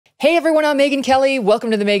Hey everyone, I'm Megyn Kelly.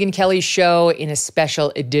 Welcome to the Megyn Kelly Show in a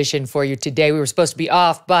special edition for you today. We were supposed to be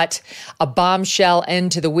off, but a bombshell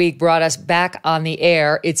end to the week brought us back on the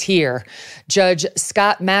air. It's here. Judge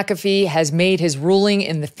Scott McAfee has made his ruling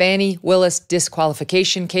in the Fani Willis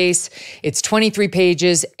disqualification case. It's 23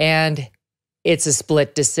 pages and it's a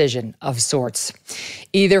split decision of sorts.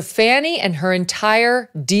 Either Fani and her entire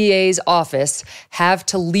DA's office have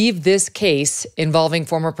to leave this case involving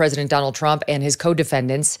former President Donald Trump and his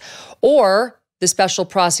co-defendants, or the special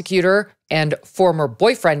prosecutor and former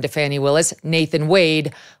boyfriend to Fani Willis, Nathan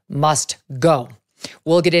Wade, must go.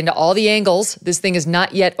 We'll get into all the angles. This thing is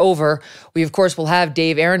not yet over. We, of course, will have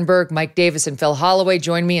Dave Aronberg, Mike Davis, and Phil Holloway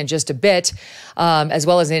join me in just a bit, as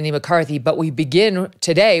well as Andy McCarthy. But we begin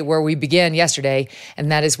today where we began yesterday,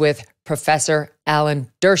 and that is with Professor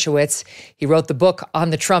Alan Dershowitz. He wrote the book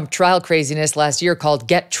on the Trump trial craziness last year called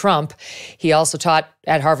Get Trump. He also taught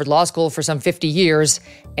at Harvard Law School for some 50 years,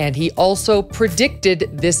 and he also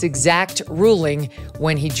predicted this exact ruling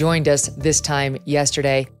when he joined us this time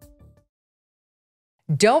yesterday.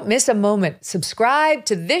 Don't miss a moment. Subscribe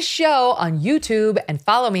to this show on YouTube and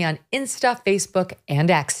follow me on Insta, Facebook,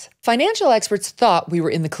 and X. Financial experts thought we were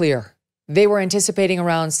in the clear. They were anticipating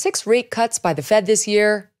around 6 rate cuts by the Fed this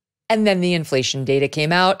year, and then the inflation data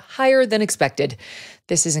came out higher than expected.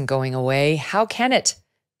 This isn't going away. How can it?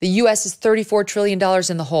 The U.S. is $34 trillion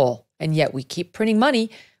in the hole, and yet we keep printing money,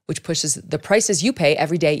 which pushes the prices you pay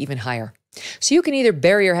every day even higher. So you can either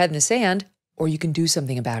bury your head in the sand, or you can do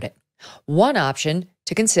something about it. One option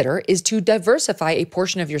to consider is to diversify a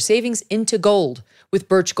portion of your savings into gold with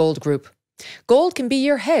Birch Gold Group. Gold can be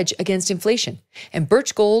your hedge against inflation, and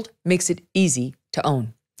Birch Gold makes it easy to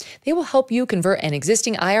own. They will help you convert an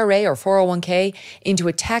existing IRA or 401k into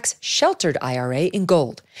a tax-sheltered IRA in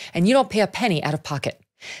gold, and you don't pay a penny out of pocket.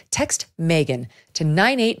 Text Megyn to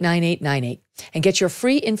 989898 and get your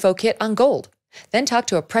free info kit on gold. Then talk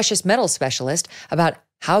to a precious metals specialist about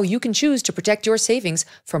how you can choose to protect your savings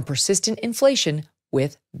from persistent inflation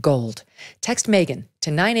with gold. Text Megyn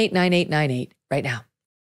to 989898 right now.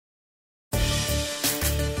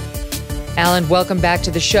 Alan, welcome back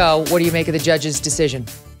to the show. What do you make of the judge's decision?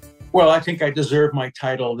 Well, I think I deserve my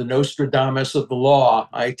title, the Nostradamus of the law.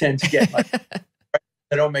 I tend to get my,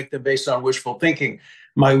 I don't make them based on wishful thinking.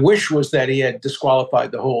 My wish was that he had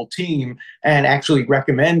disqualified the whole team and actually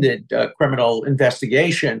recommended criminal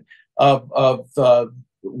investigation of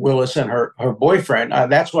Willis and her boyfriend.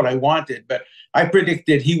 That's what I wanted, but I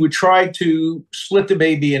predicted he would try to split the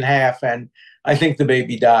baby in half, and I think the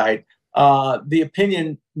baby died. The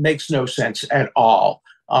opinion makes no sense at all.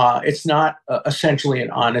 It's not essentially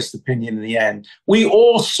an honest opinion in the end. We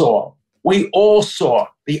all saw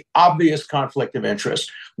the obvious conflict of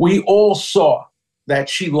interest. We all saw that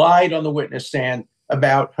she lied on the witness stand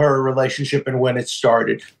about her relationship and when it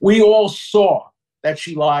started. We all saw that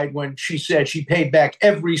she lied when she said she paid back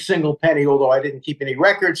every single penny, although I didn't keep any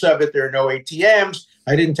records of it. There are no ATMs.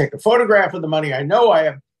 I didn't take a photograph of the money. I know I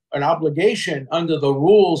have an obligation under the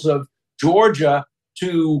rules of Georgia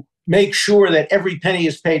to make sure that every penny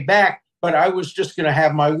is paid back, but I was just going to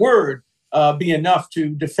have my word be enough to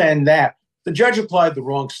defend that. The judge applied the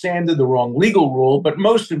wrong standard, the wrong legal rule, but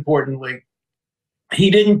most importantly,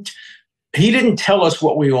 he didn't tell us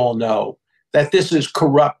what we all know, that this is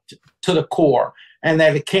corrupt to the core, and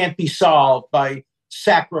that it can't be solved by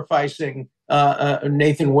sacrificing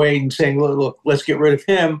Nathan Wade and saying, look, let's get rid of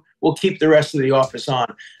him. We'll keep the rest of the office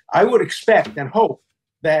on. I would expect and hope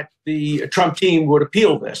that the Trump team would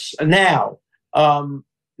appeal this. Now,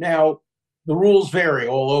 the rules vary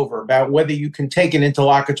all over about whether you can take an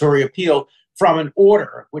interlocutory appeal from an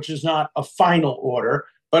order, which is not a final order,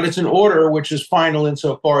 but it's an order which is final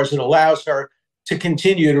insofar as it allows her to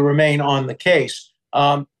continue to remain on the case.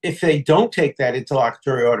 If they don't take that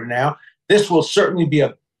interlocutory order now, this will certainly be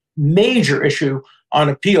a major issue on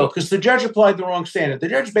appeal because the judge applied the wrong standard. The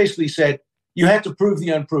judge basically said you had to prove the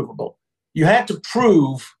unprovable. You had to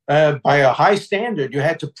prove by a high standard, you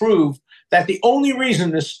had to prove that the only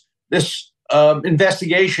reason this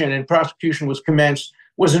investigation and prosecution was commenced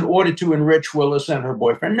was in order to enrich Willis and her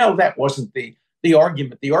boyfriend. No, that wasn't the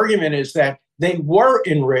argument. The argument is that they were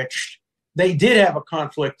enriched. They did have a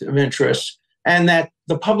conflict of interest, and that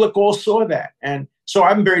the public all saw that. And so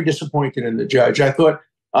I'm very disappointed in the judge. I thought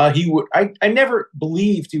he would. I never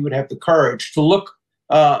believed he would have the courage to look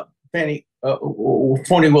Fani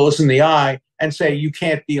Willis in the eye and say, you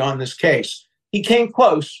can't be on this case. He came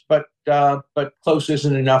close, but close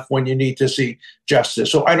isn't enough when you need to see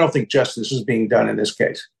justice. So I don't think justice is being done in this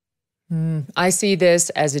case. I see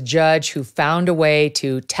this as a judge who found a way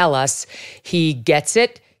to tell us he gets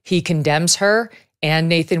it, he condemns her and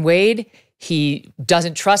Nathan Wade. He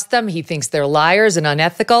doesn't trust them. He thinks they're liars and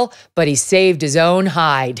unethical, but he saved his own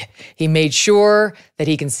hide. He made sure that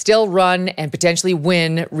he can still run and potentially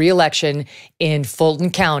win re-election in Fulton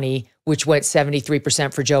County, which went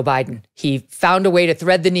 73% for Joe Biden. He found a way to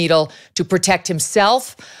thread the needle to protect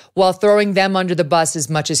himself while throwing them under the bus as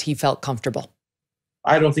much as he felt comfortable.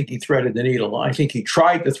 I don't think he threaded the needle. I think he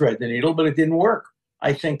tried to thread the needle, but it didn't work.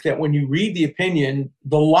 I think that when you read the opinion,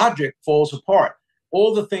 the logic falls apart.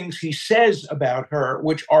 All the things he says about her,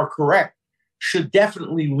 which are correct, should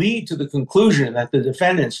definitely lead to the conclusion that the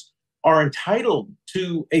defendants are entitled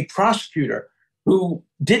to a prosecutor who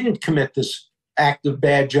didn't commit this act of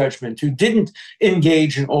bad judgment, who didn't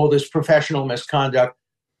engage in all this professional misconduct.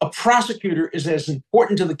 A prosecutor is as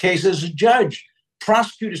important to the case as a judge.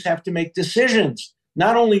 Prosecutors have to make decisions,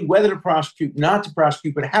 not only whether to prosecute, not to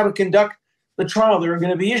prosecute, but how to conduct the trial. There are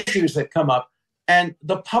going to be issues that come up. And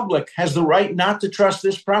the public has the right not to trust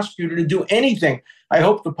this prosecutor to do anything. I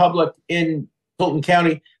hope the public in Fulton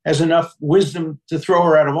County has enough wisdom to throw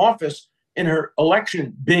her out of office in her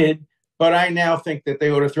election bid, but I now think that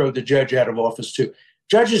they ought to throw the judge out of office too.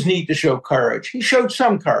 Judges need to show courage. He showed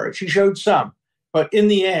some courage. He showed some. But in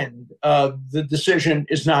the end, the decision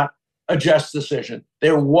is not a just decision.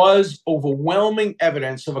 There was overwhelming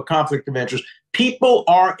evidence of a conflict of interest. People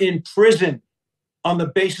are in prison on the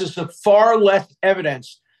basis of far less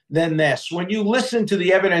evidence than this. When you listen to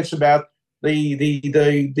the evidence about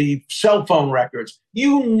the cell phone records,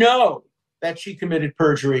 you know that she committed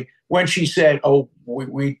perjury when she said, "Oh,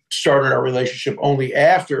 we started our relationship only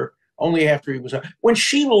after he was." When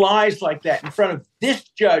she lies like that in front of this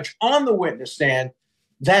judge on the witness stand,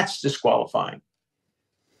 that's disqualifying.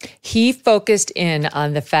 He focused in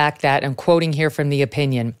on the fact that, I'm quoting here from the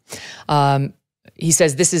opinion, he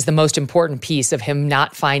says this is the most important piece of him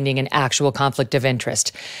not finding an actual conflict of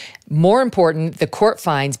interest. More important, the court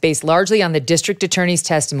finds, based largely on the district attorney's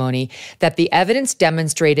testimony, that the evidence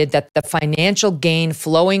demonstrated that the financial gain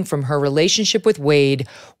flowing from her relationship with Wade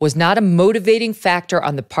was not a motivating factor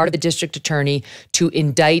on the part of the district attorney to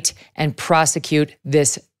indict and prosecute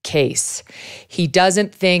this case. He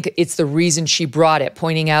doesn't think it's the reason she brought it,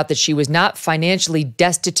 pointing out that she was not financially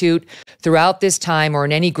destitute throughout this time or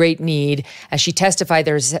in any great need, as she testified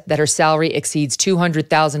that her salary exceeds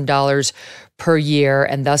 $200,000 per year,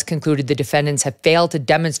 and thus concluded the defendants have failed to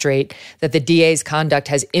demonstrate that the DA's conduct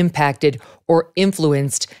has impacted or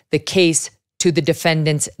influenced the case to the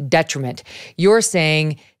defendant's detriment. You're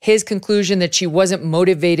saying his conclusion that she wasn't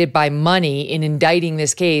motivated by money in indicting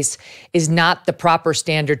this case is not the proper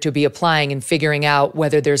standard to be applying in figuring out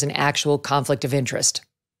whether there's an actual conflict of interest.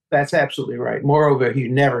 That's absolutely right. Moreover, he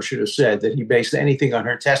never should have said that he based anything on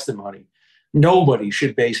her testimony. Nobody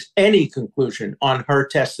should base any conclusion on her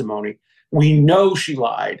testimony. We know she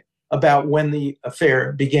lied about when the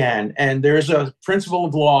affair began. And there's a principle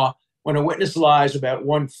of law: when a witness lies about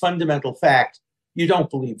one fundamental fact, you don't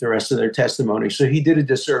believe the rest of their testimony. So he did a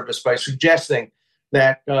disservice by suggesting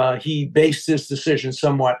that he based his decision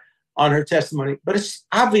somewhat on her testimony. But it's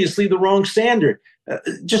obviously the wrong standard.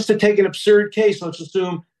 Just to take an absurd case, let's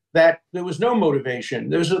assume that there was no motivation.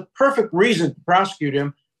 There's a perfect reason to prosecute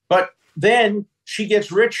him, but then she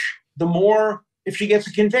gets rich the more if she gets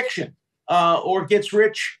a conviction, or gets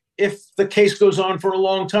rich if the case goes on for a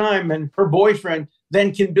long time and her boyfriend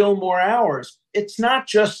then can bill more hours. It's not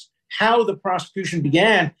just how the prosecution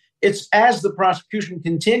began. It's as the prosecution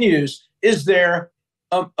continues, is there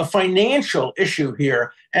a financial issue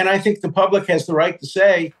here? And I think the public has the right to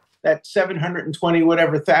say that $720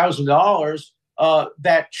 whatever thousand dollars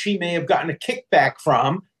that she may have gotten a kickback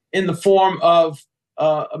from in the form of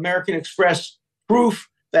American Express proof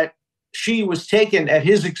that she was taken at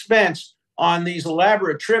his expense on these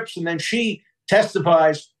elaborate trips, and then she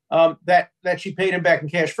testifies that she paid him back in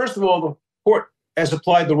cash. First of all, the court has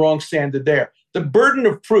applied the wrong standard there. The burden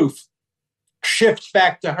of proof shifts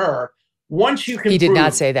back to her. Once you can He did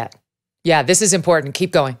not say that. Yeah, this is important.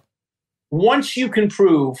 Keep going. Once you can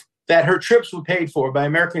prove that her trips were paid for by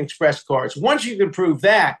American Express cards, once you can prove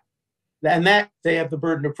that, and that they have the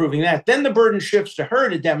burden of proving that, then the burden shifts to her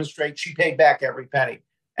to demonstrate she paid back every penny.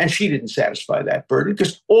 And she didn't satisfy that burden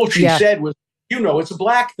because all she said was, it's a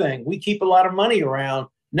black thing. We keep a lot of money around.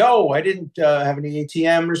 No, I didn't have any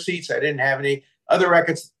ATM receipts. I didn't have any other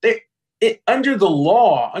records. Under the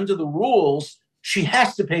law, under the rules, she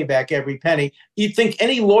has to pay back every penny. You'd think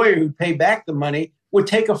any lawyer who'd pay back the money would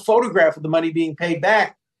take a photograph of the money being paid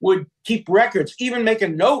back, would keep records, even make a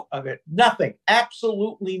note of it. Nothing,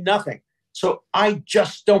 absolutely nothing. So I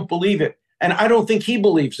just don't believe it. And I don't think he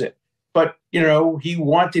believes it. But, he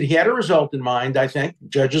had a result in mind, I think.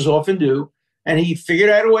 Judges often do. And he figured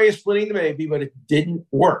out a way of splitting the baby, but it didn't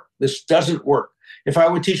work. This doesn't work. If I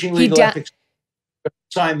were teaching legal ethics, I would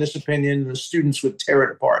sign this opinion, the students would tear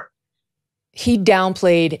it apart. He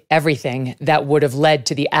downplayed everything that would have led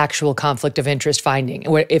to the actual conflict of interest finding.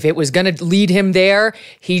 If it was going to lead him there,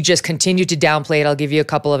 he just continued to downplay it. I'll give you a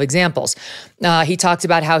couple of examples. He talked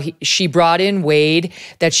about how she brought in Wade,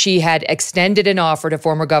 that she had extended an offer to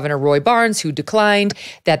former Governor Roy Barnes, who declined,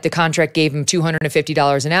 that the contract gave him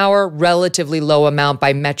 $250 an hour, relatively low amount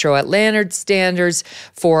by Metro Atlanta standards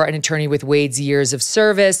for an attorney with Wade's years of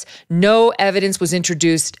service. No evidence was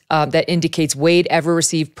introduced that indicates Wade ever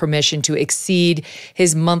received permission to exceed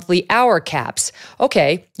his monthly hour caps.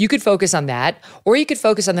 Okay, you could focus on that, or you could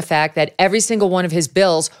focus on the fact that every single one of his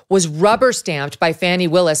bills was rubber stamped by Fani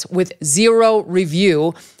Willis with zero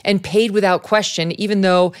review and paid without question, even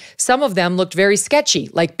though some of them looked very sketchy,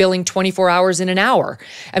 like billing 24 hours in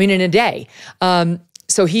a day.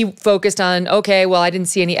 So he focused on, okay, well, I didn't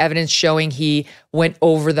see any evidence showing he went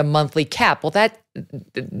over the monthly cap. Well, that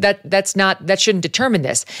shouldn't determine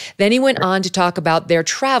this. Then he went on to talk about their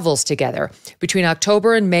travels together. Between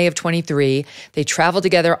October and May of 23, they traveled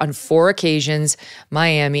together on 4 occasions: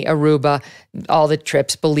 Miami, Aruba, all the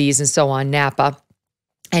trips, Belize, and so on, Napa.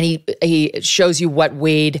 And he shows you what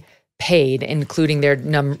Wade paid, including their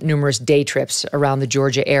numerous day trips around the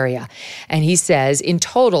Georgia area. And he says, in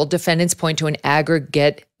total, defendants point to an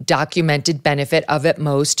aggregate documented benefit of at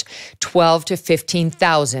most $12,000 to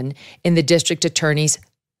 $15,000 in the district attorney's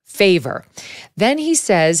favor. Then he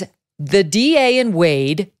says, the DA and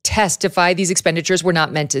Wade testify these expenditures were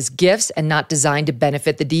not meant as gifts and not designed to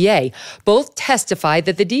benefit the DA. Both testified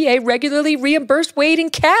that the DA regularly reimbursed Wade in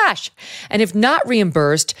cash. And if not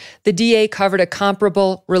reimbursed, the DA covered a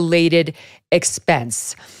comparable related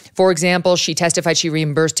expense. For example, she testified she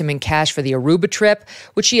reimbursed him in cash for the Aruba trip,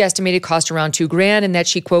 which she estimated cost around $2,000, and that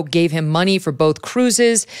she, quote, gave him money for both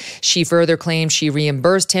cruises. She further claimed she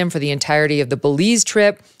reimbursed him for the entirety of the Belize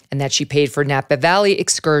trip, and that she paid for Napa Valley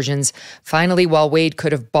excursions. Finally, while Wade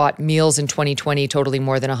could have bought meals in 2020 totaling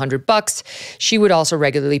more than $100, she would also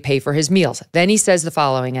regularly pay for his meals. Then he says the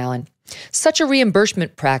following, Alan: such a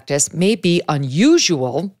reimbursement practice may be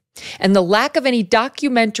unusual, and the lack of any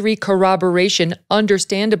documentary corroboration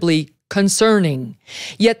understandably concerning.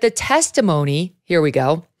 Yet the testimony, here we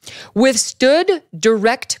go, withstood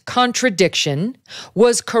direct contradiction,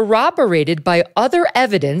 was corroborated by other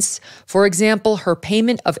evidence, for example, her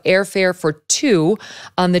payment of airfare for 2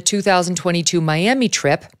 on the 2022 Miami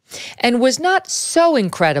trip, and was not so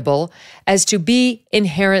incredible as to be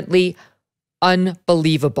inherently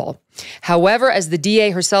unbelievable. However, as the DA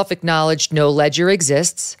herself acknowledged, no ledger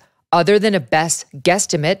exists. Other than a best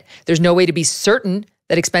guesstimate, there's no way to be certain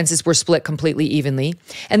that expenses were split completely evenly,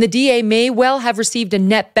 and the DA may well have received a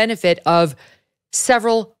net benefit of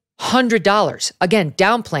several $100. Again,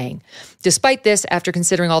 downplaying. Despite this, after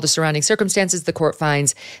considering all the surrounding circumstances, the court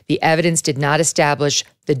finds the evidence did not establish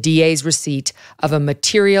the DA's receipt of a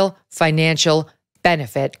material financial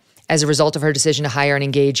benefit as a result of her decision to hire and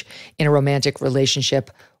engage in a romantic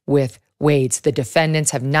relationship with Wade's. The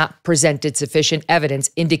defendants have not presented sufficient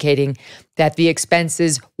evidence indicating that the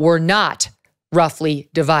expenses were not roughly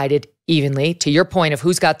divided evenly, to your point of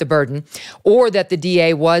who's got the burden, or that the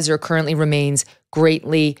DA was or currently remains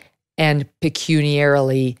greatly and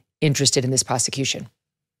pecuniarily interested in this prosecution.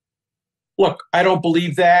 Look, I don't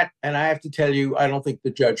believe that. And I have to tell you, I don't think the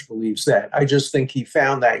judge believes that. I just think he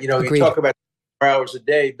found that. Agreed. You talk about 4 hours a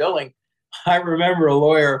day billing. I remember a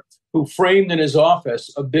lawyer who framed in his office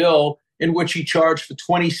a bill in which he charged for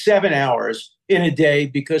 27 hours in a day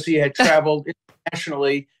because he had traveled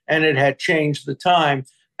internationally and it had changed the time.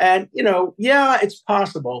 And, yeah, it's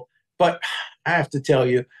possible, but I have to tell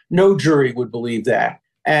you, no jury would believe that.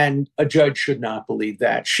 And a judge should not believe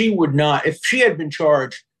that. She would not. If she had been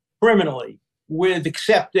charged criminally with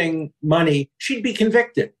accepting money, she'd be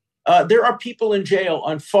convicted. There are people in jail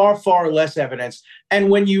on far, far less evidence. And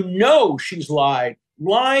when she's lied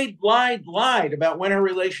about when her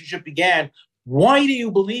relationship began, why do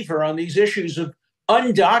you believe her on these issues of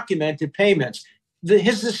undocumented payments?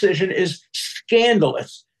 His decision is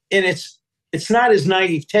scandalous. And it's not his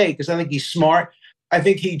naive take, because I think he's smart. I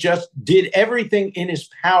think he just did everything in his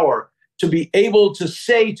power to be able to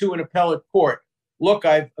say to an appellate court, look,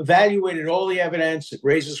 I've evaluated all the evidence, it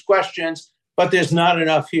raises questions, but there's not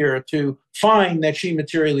enough here to find that she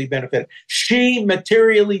materially benefited. She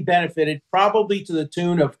materially benefited, probably to the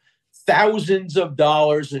tune of thousands of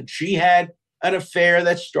dollars, and she had an affair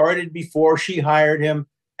that started before she hired him,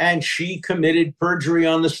 and she committed perjury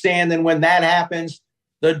on the stand. And when that happens,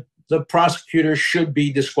 the prosecutor should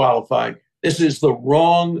be disqualified. This is the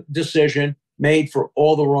wrong decision made for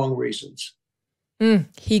all the wrong reasons.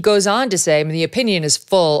 He goes on to say, I mean, the opinion is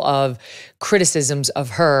full of criticisms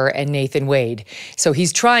of her and Nathan Wade. So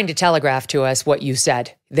he's trying to telegraph to us what you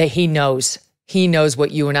said, that he knows. He knows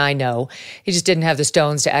what you and I know. He just didn't have the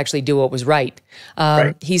stones to actually do what was right.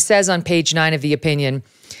 Right. He says on page 9 of the opinion,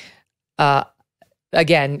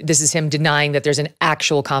 again, this is him denying that there's an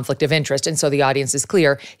actual conflict of interest. And so the audience is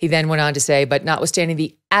clear. He then went on to say, but notwithstanding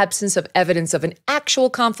the absence of evidence of an actual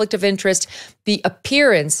conflict of interest, the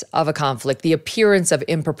appearance of a conflict, the appearance of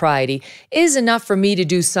impropriety is enough for me to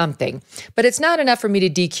do something. But it's not enough for me to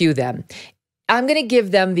DQ them. I'm going to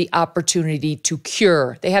give them the opportunity to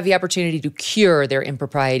cure. They have the opportunity to cure their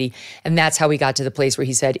impropriety. And that's how we got to the place where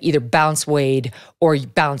he said, either bounce Wade or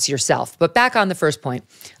bounce yourself. But back on the first point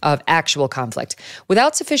of actual conflict.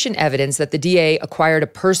 Without sufficient evidence that the DA acquired a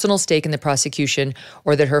personal stake in the prosecution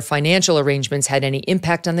or that her financial arrangements had any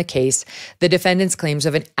impact on the case, the defendant's claims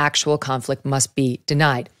of an actual conflict must be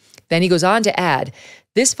denied. Then he goes on to add,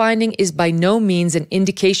 this finding is by no means an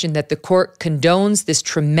indication that the court condones this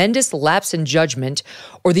tremendous lapse in judgment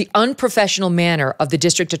or the unprofessional manner of the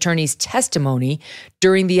district attorney's testimony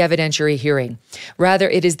during the evidentiary hearing. Rather,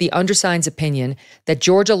 it is the undersigned's opinion that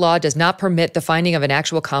Georgia law does not permit the finding of an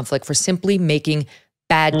actual conflict for simply making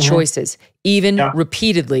bad choices, even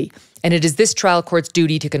repeatedly. And it is this trial court's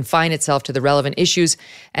duty to confine itself to the relevant issues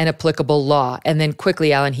and applicable law. And then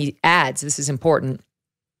quickly, Alan, he adds, this is important,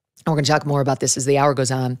 and we're going to talk more about this as the hour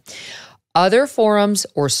goes on. Other forums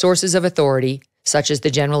or sources of authority, such as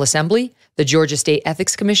the General Assembly, the Georgia State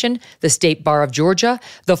Ethics Commission, the State Bar of Georgia,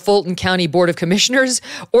 the Fulton County Board of Commissioners,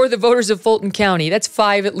 or the voters of Fulton County, that's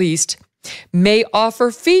 5 at least, may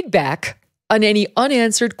offer feedback on any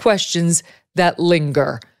unanswered questions that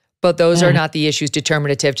linger. But those are not the issues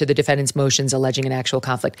determinative to the defendant's motions alleging an actual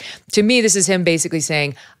conflict. To me, this is him basically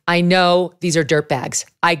saying, I know these are dirtbags.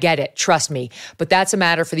 I get it. Trust me. But that's a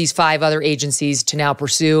matter for these 5 other agencies to now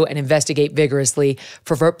pursue and investigate vigorously.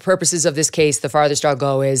 For purposes of this case, the farthest I'll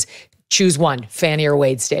go is choose one, Fani or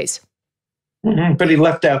Wade stays. But he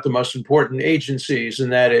left out the most important agencies,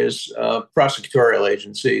 and that is prosecutorial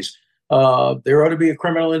agencies. There ought to be a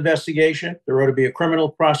criminal investigation. There ought to be a criminal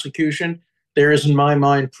prosecution. There is, in my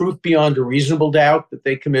mind, proof beyond a reasonable doubt that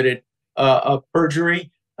they committed a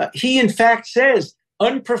perjury. He, in fact, says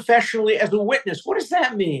unprofessionally as a witness. What does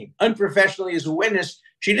that mean? Unprofessionally as a witness.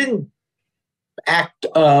 She didn't act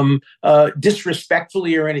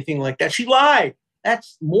disrespectfully or anything like that. She lied.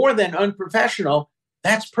 That's more than unprofessional.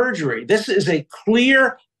 That's perjury. This is a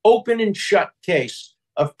clear, open and shut case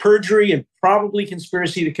of perjury and probably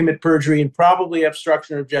conspiracy to commit perjury and probably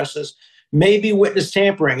obstruction of justice. Maybe witness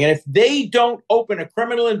tampering. And if they don't open a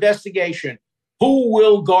criminal investigation, who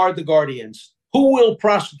will guard the guardians? Who will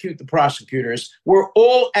prosecute the prosecutors? We're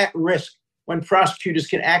all at risk when prosecutors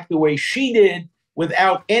can act the way she did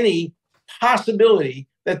without any possibility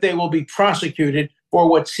that they will be prosecuted for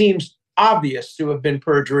what seems obvious to have been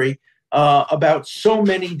perjury about so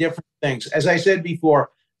many different things. As I said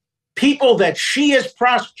before, people that she has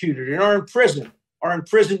prosecuted and are in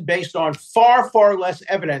prison based on far, far less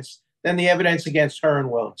evidence than the evidence against her and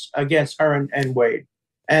Willis, against her and Wade.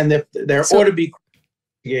 And there ought to be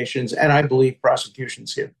investigations, and I believe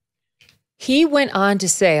prosecutions here. He went on to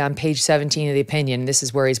say on page 17 of the opinion, this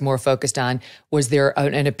is where he's more focused on, was there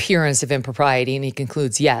an appearance of impropriety? And he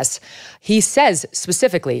concludes, yes. He says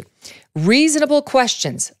specifically, reasonable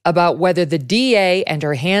questions about whether the DA and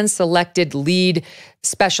her hand-selected lead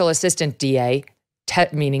special assistant DA,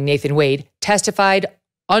 meaning Nathan Wade, testified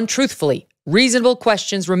untruthfully. Reasonable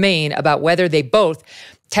questions remain about whether they both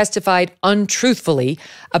testified untruthfully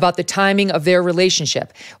about the timing of their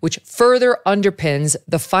relationship, which further underpins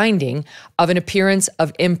the finding of an appearance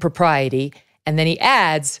of impropriety. And then he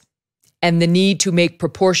adds, and the need to make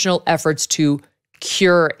proportional efforts to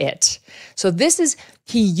cure it. So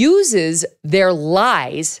he uses their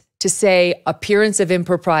lies to say appearance of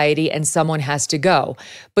impropriety and someone has to go.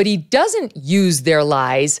 But he doesn't use their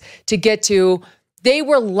lies to get to, they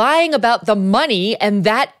were lying about the money, and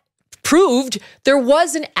that proved there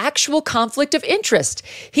was an actual conflict of interest.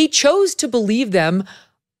 He chose to believe them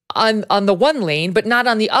on the one lane, but not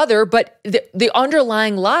on the other. But the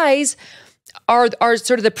underlying lies are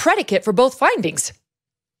sort of the predicate for both findings.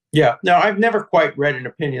 Yeah. No, I've never quite read an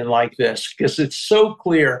opinion like this because it's so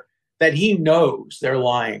clear that he knows they're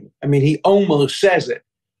lying. I mean, he almost says it,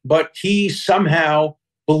 but he somehow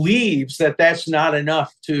believes that that's not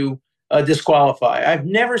enough to disqualify. I've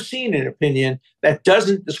never seen an opinion that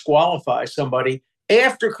doesn't disqualify somebody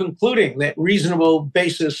after concluding that reasonable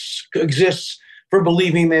basis exists for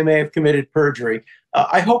believing they may have committed perjury.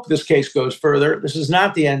 I hope this case goes further. This is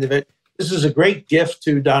not the end of it. This is a great gift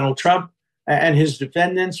to Donald Trump and his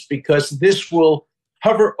defendants because this will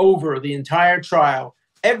hover over the entire trial.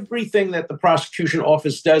 Everything that the prosecution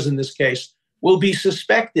office does in this case will be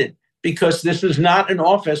suspected, because this is not an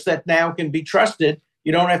office that now can be trusted.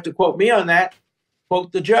 You don't have to quote me on that.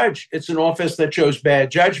 Quote the judge. It's an office that shows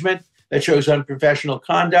bad judgment, that shows unprofessional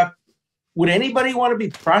conduct. Would anybody want to be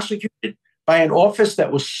prosecuted by an office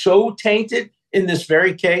that was so tainted in this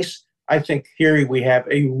very case? I think here we have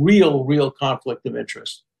a real conflict of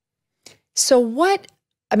interest. So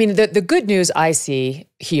the good news I see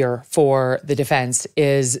here for the defense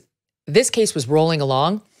is this case was rolling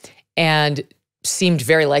along and seemed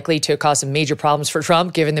very likely to cause some major problems for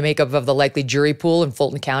Trump, given the makeup of the likely jury pool in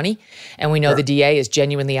Fulton County. And we know the DA is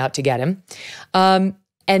genuinely out to get him. And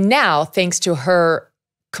now, thanks to her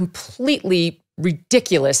completely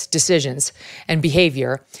ridiculous decisions and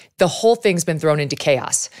behavior, the whole thing's been thrown into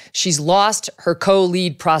chaos. She's lost her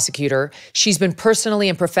co-lead prosecutor. She's been personally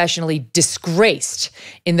and professionally disgraced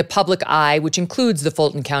in the public eye, which includes the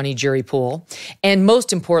Fulton County jury pool, and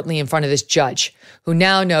most importantly, in front of this judge, who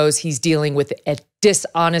now knows he's dealing with a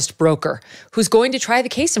dishonest broker who's going to try the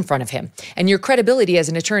case in front of him. And your credibility as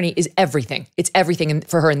an attorney is everything. It's everything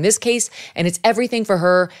for her in this case, and it's everything for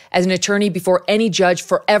her as an attorney before any judge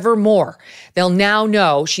forevermore. They'll now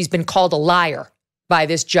know she's been called a liar by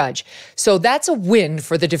this judge. So that's a win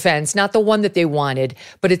for the defense, not the one that they wanted,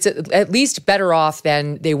 but it's at least better off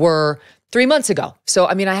than they were 3 months ago. So,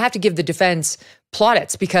 I have to give the defense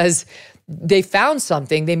plaudits, because they found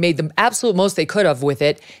something. They made the absolute most they could have with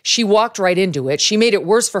it. She walked right into it. She made it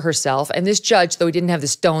worse for herself. And this judge, though he didn't have the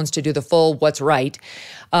stones to do the full what's right,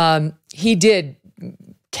 he did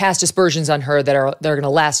cast aspersions on her that are going to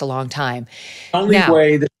last a long time. The only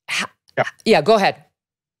way that, go ahead.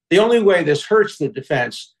 The only way this hurts the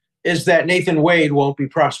defense is that Nathan Wade won't be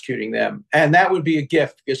prosecuting them. And that would be a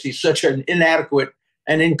gift, because he's such an inadequate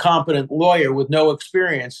and incompetent lawyer with no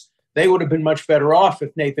experience. They would have been much better off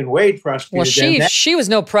if Nathan Wade prosecuted them. Well, she was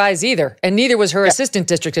no prize either, and neither was her assistant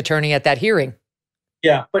district attorney at that hearing.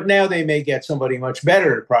 Yeah, but now they may get somebody much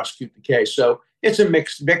better to prosecute the case. So it's a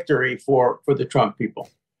mixed victory for the Trump people.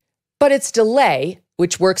 But it's delay,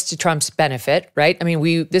 which works to Trump's benefit, right?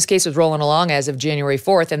 This case was rolling along as of January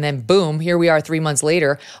 4th, and then boom, here we are 3 months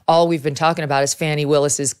later. All we've been talking about is Fani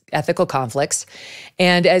Willis's ethical conflicts.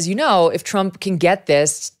 And as you know, if Trump can get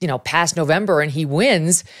this, past November and he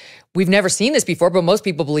wins, we've never seen this before, but most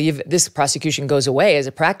people believe this prosecution goes away as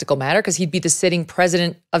a practical matter, because he'd be the sitting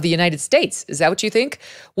president of the United States. Is that what you think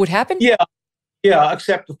would happen? Yeah,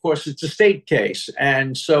 except, of course, it's a state case.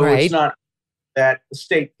 And so It's not that the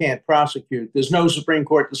state can't prosecute. There's no Supreme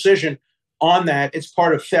Court decision on that. It's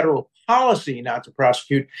part of federal policy not to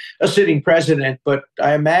prosecute a sitting president. But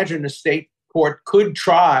I imagine a state court could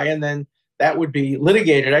try, and then that would be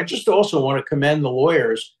litigated. I just also want to commend the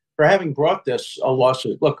lawyers for having brought this a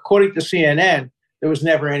lawsuit. Look, according to CNN, there was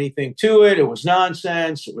never anything to it. It was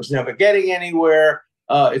nonsense. It was never getting anywhere.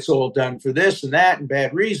 It's all done for this and that and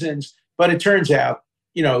bad reasons. But it turns out,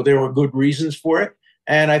 there were good reasons for it.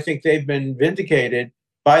 And I think they've been vindicated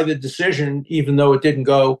by the decision, even though it didn't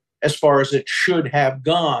go as far as it should have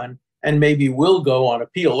gone, and maybe will go on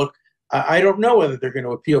appeal. Look, I don't know whether they're going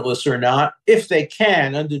to appeal this or not. If they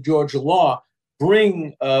can, under Georgia law,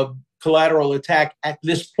 bring a collateral attack at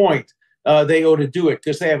this point, they ought to do it,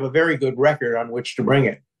 because they have a very good record on which to bring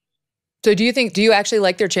it. So do you actually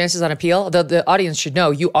like their chances on appeal? The audience should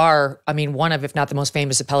know you are, one of, if not the most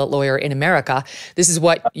famous appellate lawyer in America. This is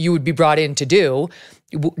what you would be brought in to do.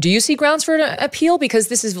 Do you see grounds for an appeal? Because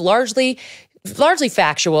this is largely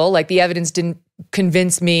factual, like the evidence didn't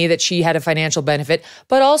convince me that she had a financial benefit,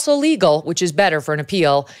 but also legal, which is better for an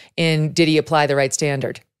appeal in did he apply the right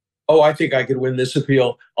standard? Oh, I think I could win this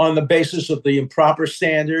appeal on the basis of the improper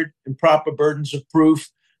standard, improper burdens of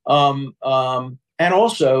proof, and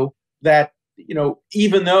also that,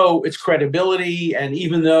 even though it's credibility and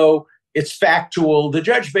even though it's factual, the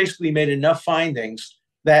judge basically made enough findings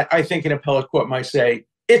that I think an appellate court might say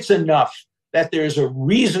it's enough, that there's a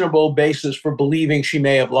reasonable basis for believing she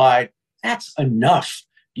may have lied. That's enough.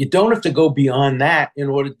 You don't have to go beyond that in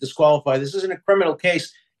order to disqualify. This isn't a criminal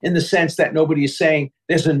case in the sense that nobody is saying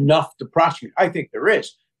there's enough to prosecute. I think there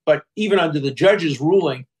is. But even under the judge's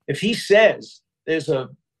ruling, if he says there's a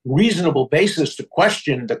reasonable basis to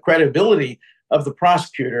question the credibility of the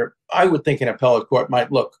prosecutor, I would think an appellate court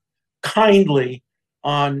might look kindly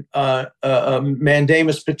on a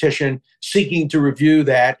mandamus petition seeking to review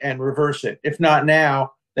that and reverse it. If not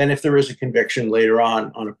now, then if there is a conviction later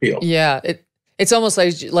on appeal. Yeah, It's almost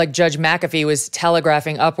like Judge McAfee was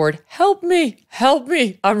telegraphing upward, help me,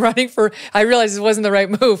 I'm running for, I realized it wasn't the right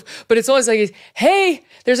move, but it's almost like, hey,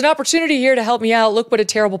 there's an opportunity here to help me out. Look what a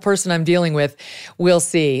terrible person I'm dealing with. We'll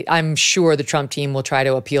see. I'm sure the Trump team will try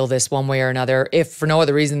to appeal this one way or another, if for no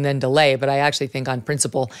other reason than delay, but I actually think on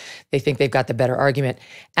principle, they think they've got the better argument.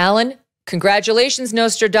 Alan, congratulations,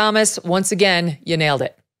 Nostradamus. Once again, you nailed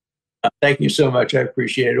it. Thank you so much. I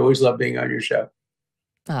appreciate it. Always love being on your show.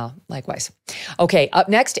 Oh, likewise. Okay, up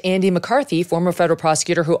next, Andy McCarthy, former federal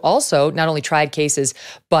prosecutor who also not only tried cases,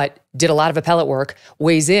 but did a lot of appellate work,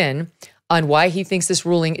 weighs in on why he thinks this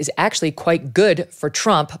ruling is actually quite good for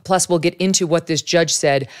Trump. Plus, we'll get into what this judge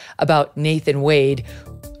said about Nathan Wade,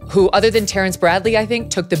 who, other than Terrence Bradley, I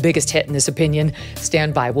think, took the biggest hit in this opinion.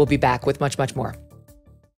 Stand by. We'll be back with much, much more.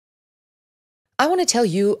 I want to tell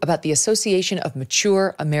you about the Association of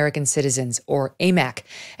Mature American Citizens, or AMAC,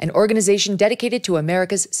 an organization dedicated to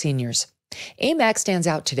America's seniors. AMAC stands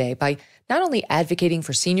out today by not only advocating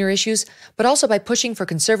for senior issues, but also by pushing for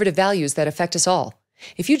conservative values that affect us all.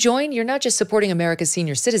 If you join, you're not just supporting America's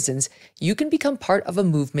senior citizens, you can become part of a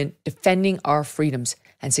movement defending our freedoms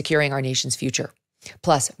and securing our nation's future.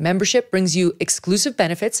 Plus, membership brings you exclusive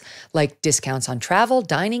benefits like discounts on travel,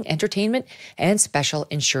 dining, entertainment, and special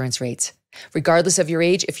insurance rates. Regardless of your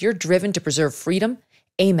age, if you're driven to preserve freedom,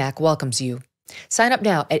 AMAC welcomes you. Sign up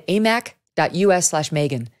now at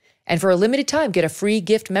amac.us/Megyn. And for a limited time, get a free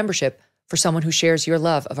gift membership for someone who shares your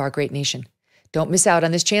love of our great nation. Don't miss out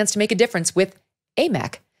on this chance to make a difference with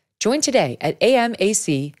AMAC. Join today at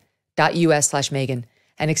amac.us/Megyn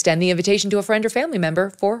and extend the invitation to a friend or family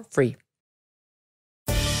member for free.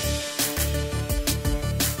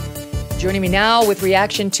 Joining me now with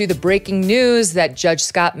reaction to the breaking news that Judge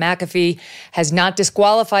Scott McAfee has not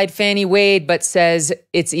disqualified Fani Wade, but says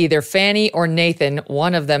it's either Fani or Nathan.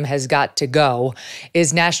 One of them has got to go,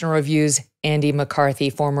 is National Review's Andy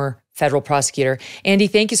McCarthy, former federal prosecutor. Andy,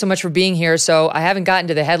 thank you so much for being here. So I haven't gotten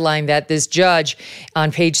to the headline that this judge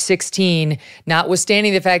on page 16,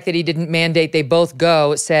 notwithstanding the fact that he didn't mandate they both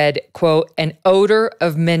go, said, quote, an odor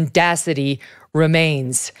of mendacity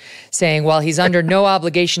remains, saying while he's under no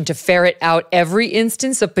obligation to ferret out every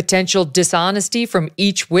instance of potential dishonesty from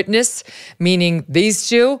each witness, meaning these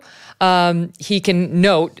two, he can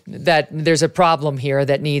note that there's a problem here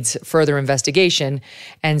that needs further investigation,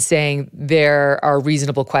 and saying there are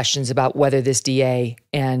reasonable questions about whether this DA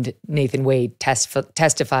and Nathan Wade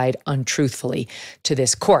testified untruthfully to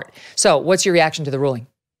this court. So what's your reaction to the ruling?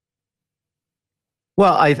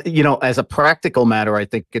 Well, as a practical matter, I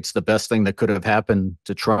think it's the best thing that could have happened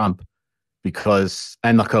to Trump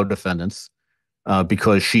and the co-defendants,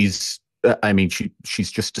 because she's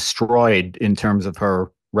just destroyed in terms of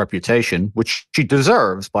her reputation, which she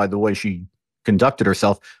deserves by the way she conducted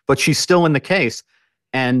herself, but she's still in the case.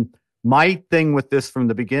 And my thing with this from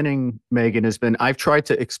the beginning, Megyn, has been I've tried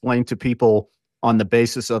to explain to people on the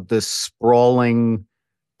basis of this sprawling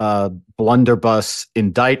blunderbuss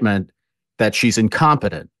indictment that she's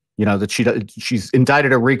incompetent, that she's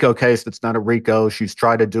indicted a RICO case that's not a RICO. She's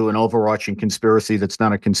tried to do an overarching conspiracy that's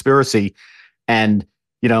not a conspiracy. And,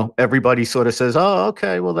 everybody sort of says, oh,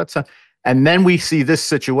 okay, well, that's and then we see this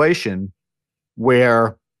situation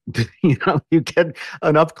where, you get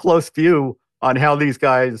an up-close view on how these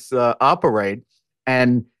guys operate.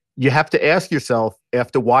 And you have to ask yourself,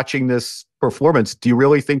 after watching this performance, do you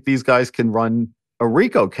really think these guys can run a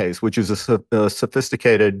RICO case, which is a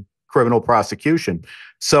sophisticated criminal prosecution?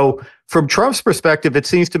 So from Trump's perspective, it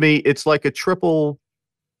seems to me it's like a triple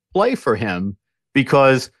play for him,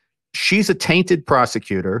 because she's a tainted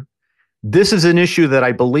prosecutor. This is an issue that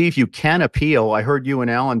I believe you can appeal. I heard you and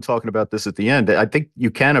Alan talking about this at the end. I think you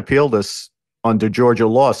can appeal this under Georgia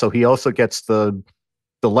law. So he also gets the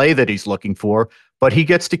delay that he's looking for, but he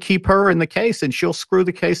gets to keep her in the case and she'll screw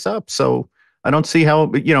the case up. So I don't see how,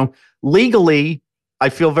 legally, I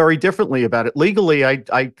feel very differently about it. Legally,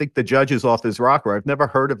 I think the judge is off his rocker. I've never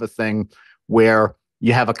heard of a thing where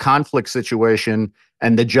you have a conflict situation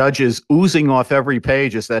and the judge is oozing off every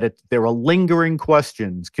page is that there are lingering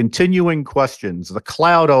questions, continuing questions, the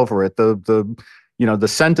cloud over it, the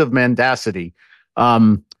scent of mendacity.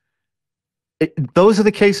 Those are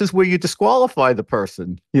the cases where you disqualify the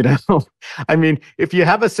person. I mean, if you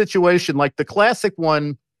have a situation like the classic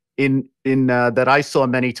one in that I saw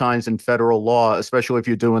many times in federal law, especially if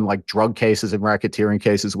you're doing like drug cases and racketeering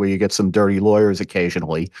cases where you get some dirty lawyers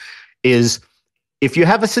occasionally, is if you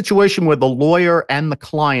have a situation where the lawyer and the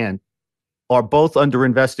client are both under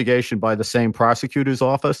investigation by the same prosecutor's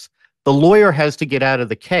office, the lawyer has to get out of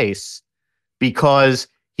the case because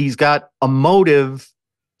he's got a motive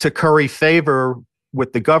to curry favor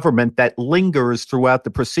with the government that lingers throughout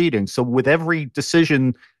the proceedings. So with every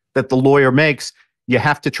decision that the lawyer makes, you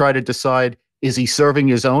have to try to decide, is he serving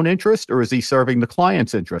his own interest or is he serving the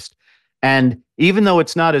client's interest? And even though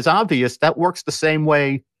it's not as obvious, that works the same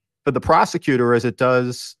way for the prosecutor as it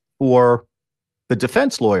does for the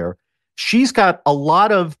defense lawyer. She's got a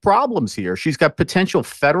lot of problems here. She's got potential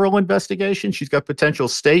federal investigation. She's got potential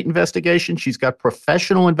state investigation. She's got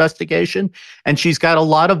professional investigation. And she's got a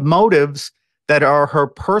lot of motives that are her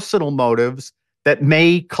personal motives that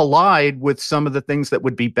may collide with some of the things that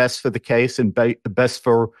would be best for the case and best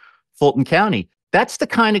for Fulton County. That's the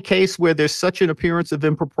kind of case where there's such an appearance of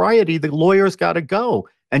impropriety, the lawyer's got to go.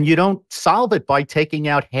 And you don't solve it by taking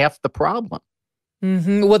out half the problem.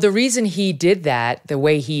 Mm-hmm. Well, the reason he did that, the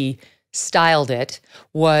way he styled it,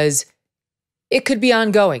 was it could be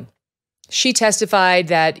ongoing. She testified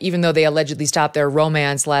that even though they allegedly stopped their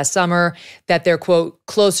romance last summer, that they're, quote,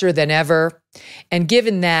 closer than ever. And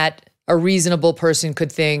given that, a reasonable person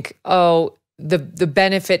could think, oh, the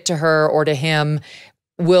benefit to her or to him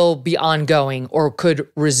will be ongoing or could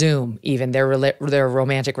resume even their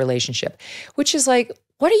romantic relationship, which is like,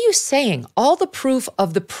 what are you saying? All the proof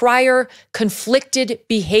of the prior conflicted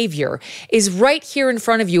behavior is right here in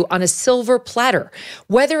front of you on a silver platter.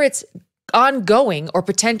 Whether it's ongoing or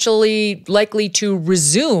potentially likely to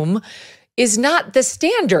resume is not the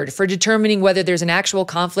standard for determining whether there's an actual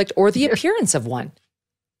conflict or the appearance of one.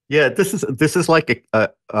 Yeah, this is like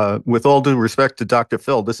with all due respect to Dr.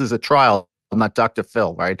 Phil, this is a trial. I'm not Dr.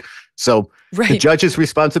 Phil, right? So the judge's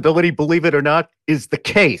responsibility, believe it or not, is the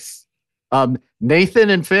case. Nathan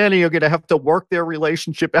and Fani are going to have to work their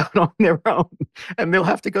relationship out on their own, and they'll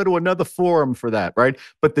have to go to another forum for that, right?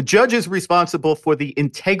 But the judge is responsible for the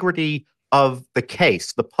integrity of the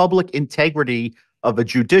case, the public integrity of a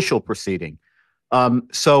judicial proceeding.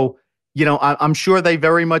 So, you know, I'm sure they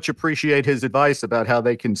very much appreciate his advice about how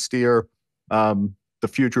they can steer the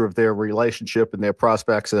future of their relationship and their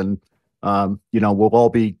prospects, and you know, we'll all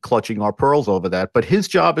be clutching our pearls over that. But his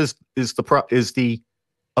job is the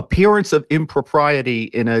appearance of impropriety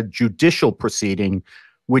in a judicial proceeding,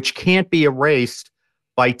 which can't be erased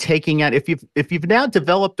by taking out. If you've now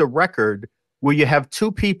developed a record where you have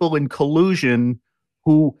two people in collusion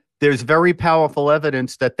who there's very powerful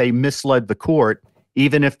evidence that they misled the court,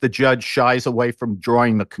 even if the judge shies away from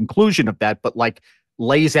drawing the conclusion of that, but like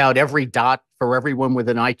lays out every dot for everyone with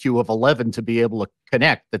an IQ of 11 to be able to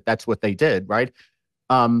connect that that's what they did, right?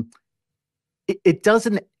 It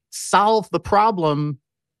doesn't solve the problem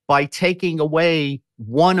by taking away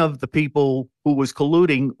one of the people who was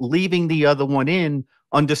colluding, leaving the other one in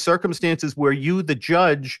under circumstances where you, the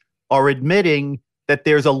judge, are admitting that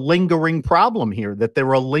there's a lingering problem here, that there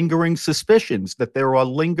are lingering suspicions, that there are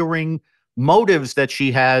lingering motives that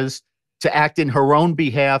she has to act in her own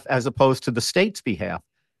behalf as opposed to the state's behalf.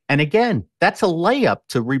 And again, that's a layup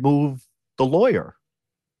to remove the lawyer.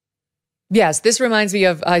 Yes, this reminds me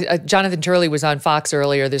of Jonathan Turley was on Fox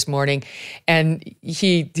earlier this morning, and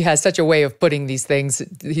he has such a way of putting these things.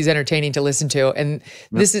 He's entertaining to listen to. And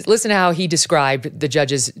listen to how he described the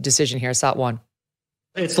judge's decision here. Sot one.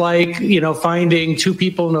 It's like, you know, finding two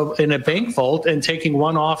people in a bank vault and taking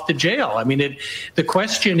one off to jail. I mean, the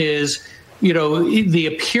question is, you know, the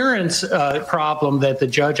appearance problem that the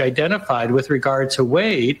judge identified with regard to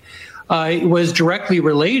Wade was directly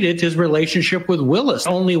related to his relationship with Willis.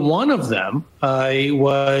 Only one of them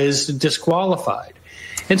was disqualified.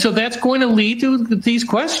 And so that's going to lead to these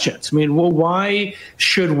questions. I mean, well, why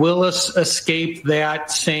should Willis escape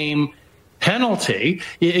that same penalty?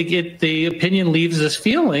 The opinion leaves us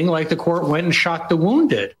feeling like the court went and shot the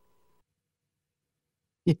wounded.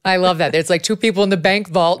 I love that. It's like two people in the bank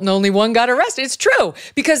vault and only one got arrested. It's true,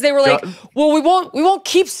 because they were like, well, we won't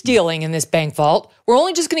keep stealing in this bank vault. We're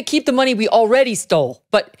only just going to keep the money we already stole.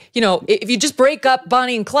 But, you know, if you just break up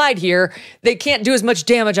Bonnie and Clyde here, they can't do as much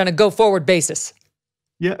damage on a go-forward basis.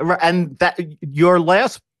 Yeah, and that your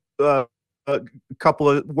last couple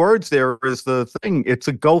of words there is the thing. It's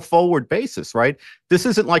a go-forward basis, right? This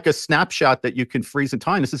isn't like a snapshot that you can freeze in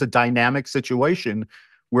time. This is a dynamic situation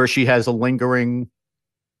where she has a lingering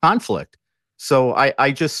conflict. So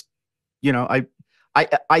I just, you know,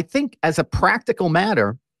 I think as a practical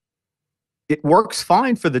matter, it works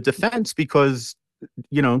fine for the defense because,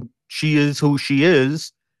 you know, she is who she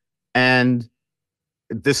is. And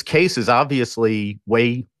this case is obviously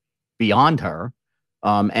way beyond her.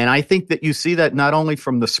 And I think that you see that not only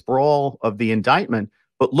from the sprawl of the indictment,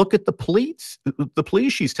 but look at the pleas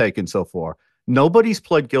she's taken so far. Nobody's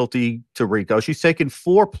pled guilty to RICO. She's taken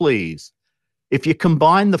 4 pleas. If you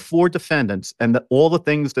combine the 4 defendants and all the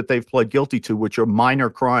things that they've pled guilty to, which are minor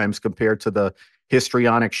crimes compared to the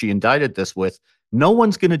histrionic she indicted this with, No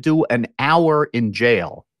one's going to do an hour in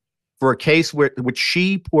jail for a case which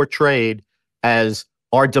she portrayed as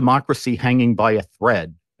our democracy hanging by a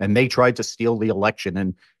thread, and they tried to steal the election,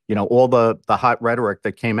 and all the hot rhetoric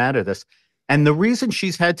that came out of this. And the reason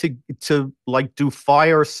she's had to like do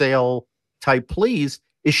fire sale type pleas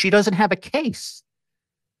is she doesn't have a case.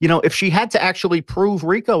 If she had to actually prove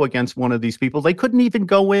RICO against one of these people, they couldn't even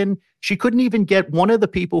go in. She couldn't even get one of the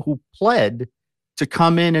people who pled to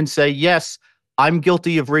come in and say, yes, I'm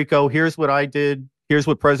guilty of RICO. Here's what I did. Here's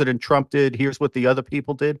what President Trump did. Here's what the other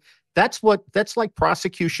people did. That's like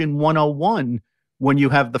prosecution 101 when you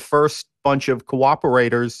have the first bunch of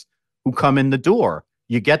cooperators who come in the door.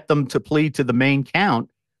 You get them to plead to the main count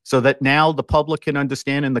so that now the public can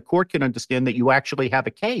understand and the court can understand that you actually have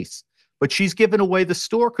a case. But she's given away the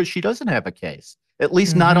store because she doesn't have a case, at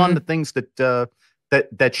least not on the things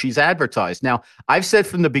that she's advertised. Now, I've said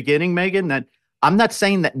from the beginning, Megyn, that I'm not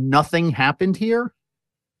saying that nothing happened here.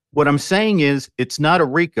 What I'm saying is it's not a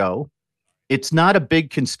RICO. It's not a big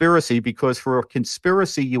conspiracy, because for a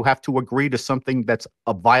conspiracy, you have to agree to something that's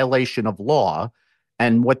a violation of law.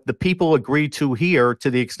 And what the people agreed to here,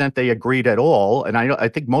 to the extent they agreed at all, and I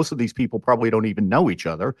think most of these people probably don't even know each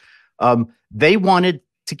other, they wanted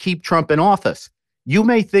to keep Trump in office. You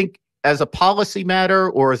may think as a policy matter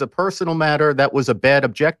or as a personal matter that was a bad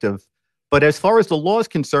objective, but as far as the law is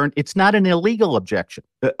concerned, it's not an illegal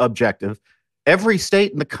objective. Every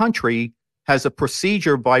state in the country has a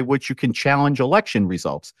procedure by which you can challenge election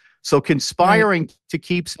results. So conspiring to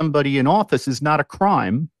keep somebody in office is not a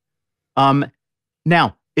crime.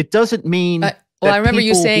 Now, it doesn't mean. Well, I remember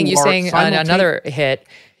you saying on another hit,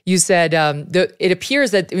 you said it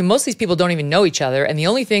appears that most of these people don't even know each other, and the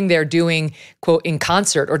only thing they're doing, quote, in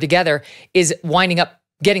concert or together is winding up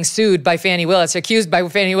getting sued by Fani Willis, accused by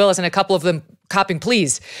Fani Willis, and a couple of them copping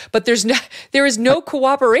pleas. But there is no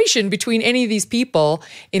cooperation between any of these people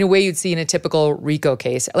in a way you'd see in a typical RICO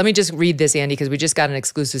case. Let me just read this, Andy, because we just got an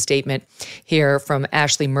exclusive statement here from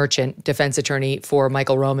Ashley Merchant, defense attorney for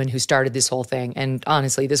Michael Roman, who started this whole thing. And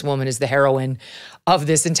honestly, this woman is the heroine of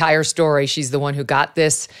this entire story. She's the one who got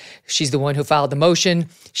this. She's the one who filed the motion.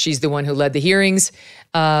 She's the one who led the hearings.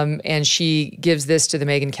 And she gives this to the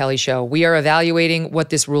Megyn Kelly Show. We are evaluating what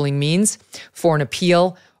this ruling means for an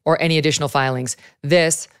appeal or any additional filings.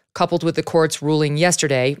 This, coupled with the court's ruling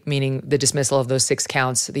yesterday, meaning the dismissal of those 6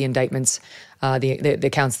 counts, the indictments, the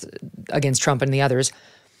counts against Trump and the others,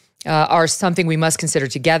 are something we must consider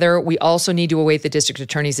together. We also need to await the district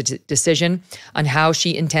attorney's decision on how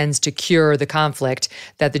she intends to cure the conflict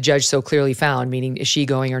that the judge so clearly found, meaning is she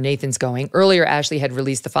going or Nathan's going. Earlier, Ashley had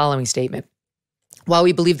released the following statement. While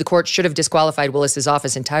we believe the court should have disqualified Willis's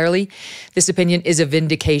office entirely, this opinion is a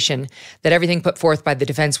vindication that everything put forth by the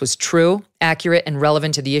defense was true, accurate, and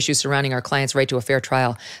relevant to the issues surrounding our client's right to a fair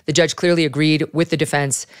trial. The judge clearly agreed with the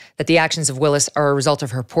defense that the actions of Willis are a result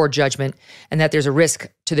of her poor judgment and that there's a risk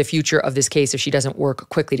to the future of this case if she doesn't work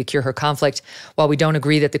quickly to cure her conflict. While we don't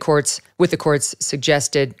agree that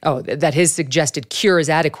that his suggested cure is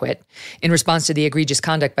adequate in response to the egregious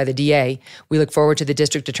conduct by the DA, we look forward to the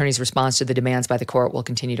district attorney's response to the demands by the court. We'll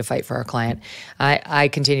continue to fight for our client. I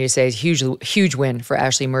continue to say it's a huge win for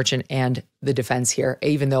Ashley Merchant and the defense here,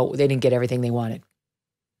 even though they didn't get everything they wanted.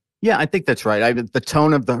 Yeah, I think that's right. The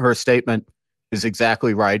tone of her statement is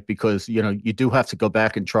exactly right, because you do have to go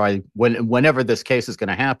back and try whenever this case is going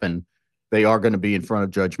to happen. They are going to be in front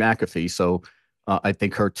of Judge McAfee, so I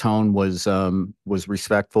think her tone was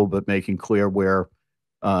respectful, but making clear where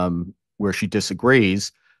she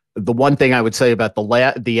disagrees. The one thing I would say about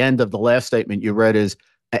the end of the last statement you read is,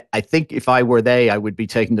 I think if I were they, I would be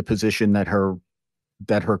taking the position that her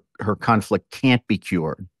conflict can't be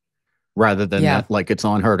cured, rather than that, like it's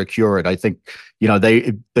on her to cure it. I think,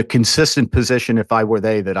 the consistent position, if I were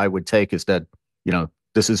they, that I would take is that,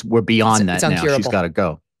 we're beyond that now. She's got to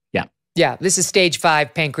go. Yeah. Yeah. This is stage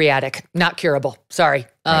 5 pancreatic, not curable. Sorry.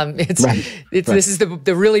 This is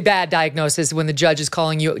the really bad diagnosis when the judge is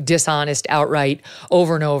calling you dishonest outright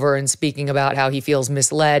over and over and speaking about how he feels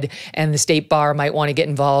misled and the state bar might want to get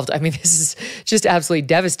involved. I mean, this is just absolutely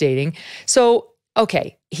devastating. So,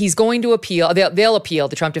 okay, he's going to appeal. They'll appeal.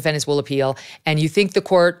 The Trump defendants will appeal. And you think the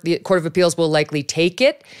Court of Appeals will likely take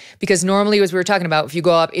it? Because normally, as we were talking about, if you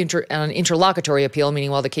go up on an interlocutory appeal,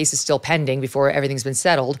 meaning while the case is still pending before everything's been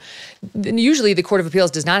settled, then usually the Court of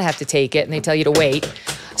Appeals does not have to take it, and they tell you to wait.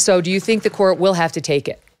 So do you think the court will have to take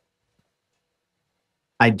it?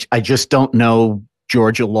 I just don't know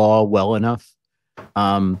Georgia law well enough.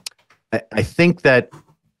 I think that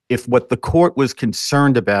if what the court was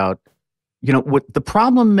concerned about, what the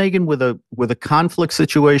problem, Megyn, with a conflict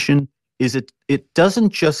situation is it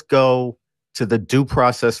doesn't just go to the due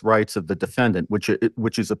process rights of the defendant,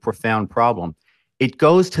 which is a profound problem. It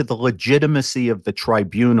goes to the legitimacy of the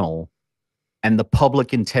tribunal and the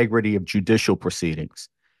public integrity of judicial proceedings.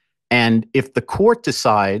 And if the court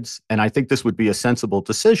decides, and I think this would be a sensible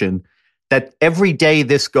decision, that every day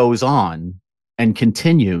this goes on and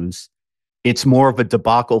continues, it's more of a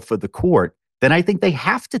debacle for the court, then I think they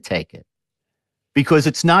have to take it. Because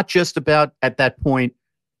it's not just about, at that point,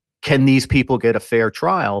 can these people get a fair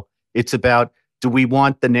trial? It's about, do we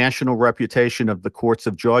want the national reputation of the courts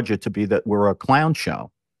of Georgia to be that we're a clown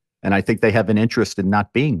show? And I think they have an interest in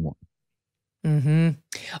not being one. Mm-hmm.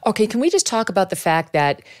 Okay, can we just talk about the fact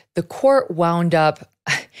that the court wound up,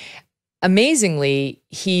 amazingly,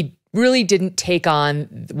 he really didn't take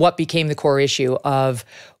on what became the core issue of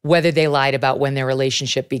whether they lied about when their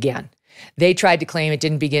relationship began. They tried to claim it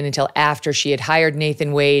didn't begin until after she had hired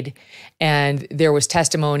Nathan Wade, and there was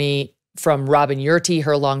testimony from Robin Yurty,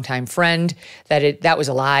 her longtime friend, that was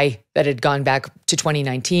a lie, that had gone back to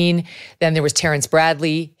 2019. Then there was Terrence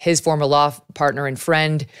Bradley, his former law partner and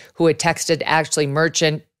friend, who had texted Ashley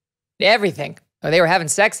Merchant everything. They were having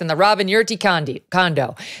sex in the Robin Yurty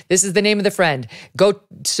condo. This is the name of the friend. Go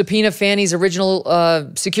subpoena Fani's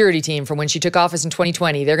original security team from when she took office in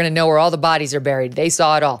 2020. They're going to know where all the bodies are buried. They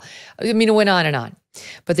saw it all. I mean, it went on and on.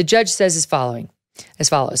 But the judge says as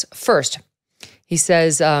follows. First, he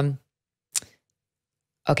says,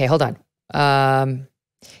 okay, hold on.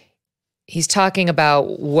 He's talking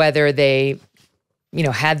about whether they,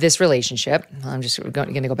 had this relationship. I'm just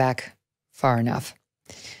going to go back far enough.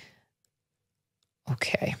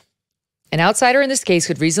 Okay. An outsider in this case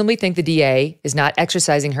could reasonably think the DA is not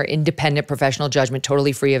exercising her independent professional judgment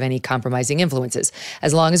totally free of any compromising influences.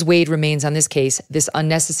 As long as Wade remains on this case, this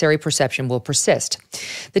unnecessary perception will persist.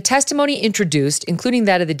 The testimony introduced, including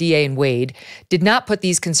that of the DA and Wade, did not put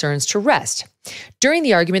these concerns to rest. During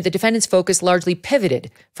the argument, the defendant's focus largely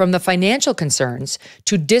pivoted from the financial concerns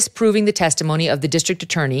to disproving the testimony of the district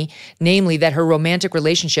attorney, namely that her romantic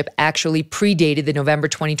relationship actually predated the November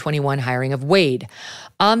 2021 hiring of Wade.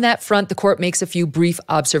 On that front, the court makes a few brief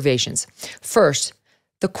observations. First,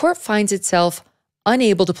 the court finds itself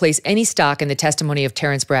unable to place any stock in the testimony of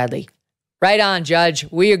Terrence Bradley. Right on, Judge.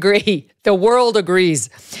 We agree. The world agrees.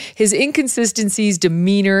 His inconsistencies,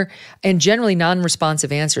 demeanor, and generally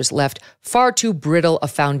non-responsive answers left far too brittle a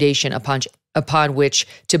foundation upon which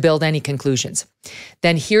to build any conclusions.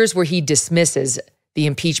 Then here's where he dismisses the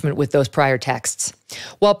impeachment with those prior texts.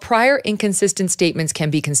 While prior inconsistent statements can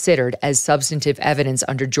be considered as substantive evidence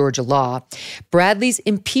under Georgia law, Bradley's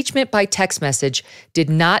impeachment by text message did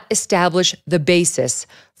not establish the basis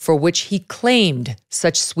for which he claimed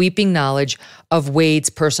such sweeping knowledge of Wade's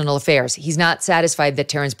personal affairs. He's not satisfied that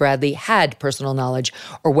Terrence Bradley had personal knowledge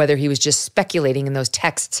or whether he was just speculating in those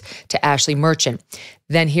texts to Ashley Merchant.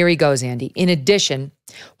 Then here he goes, Andy. In addition,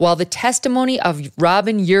 while the testimony of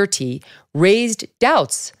Robin Yurty raised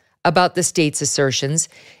doubts about the state's assertions,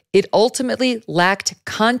 it ultimately lacked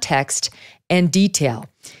context and detail.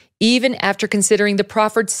 Even after considering the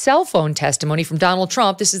proffered cell phone testimony from Donald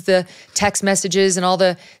Trump, this is the text messages and all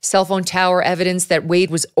the cell phone tower evidence that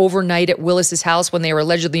Wade was overnight at Willis's house when they were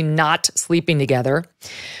allegedly not sleeping together,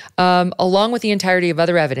 along with the entirety of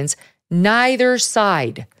other evidence, neither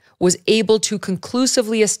side was able to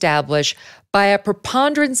conclusively establish by a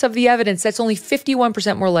preponderance of the evidence, that's only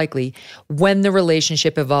 51% more likely, when the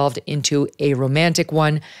relationship evolved into a romantic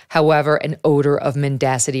one. However, an odor of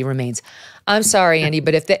mendacity remains. I'm sorry, Andy,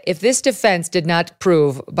 but if this defense did not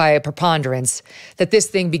prove by a preponderance that this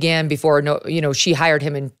thing began before she hired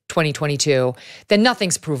him in 2022, then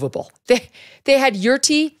nothing's provable. They had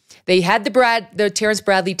Yurty. They had the Terrence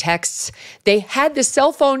Bradley texts. They had the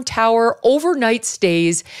cell phone tower overnight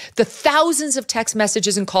stays, the thousands of text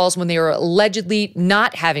messages and calls when they were allegedly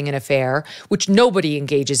not having an affair, which nobody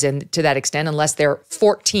engages in to that extent unless they're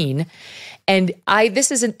 14. And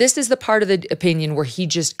this is the part of the opinion where he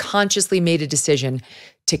just consciously made a decision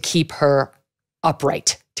to keep her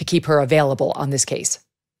upright, to keep her available on this case.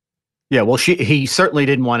 Yeah, well, he certainly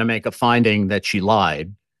didn't want to make a finding that she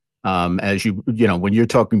lied. As when you're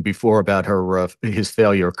talking before about his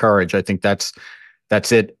failure of courage, I think that's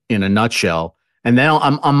it in a nutshell. And now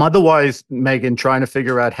I'm otherwise, Megyn, trying to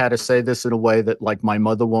figure out how to say this in a way that like my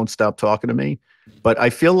mother won't stop talking to me. But I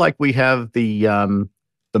feel like we have the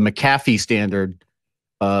McCarthy standard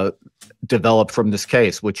developed from this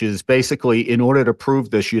case, which is basically in order to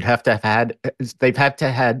prove this, they've had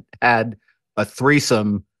to had a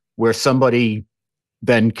threesome where somebody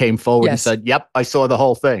then came forward and said, "Yep, I saw the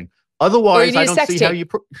whole thing." Otherwise, I don't see how you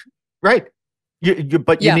right. You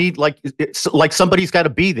need like somebody's got to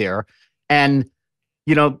be there, and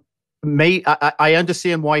I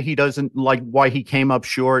understand why he doesn't why he came up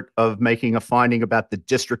short of making a finding about the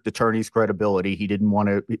district attorney's credibility. He didn't want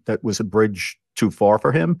to, that was a bridge too far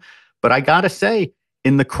for him. But I got to say,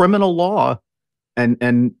 in the criminal law,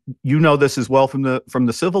 and you know this as well from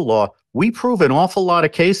the civil law, we prove an awful lot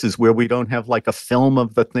of cases where we don't have like a film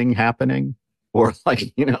of the thing happening, or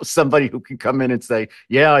somebody who can come in and say,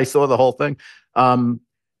 yeah, I saw the whole thing.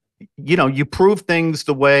 You prove things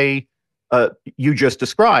the way you just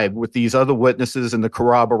described with these other witnesses and the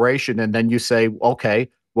corroboration. And then you say, okay,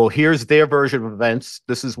 well, here's their version of events.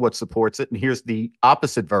 This is what supports it. And here's the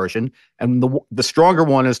opposite version. And the stronger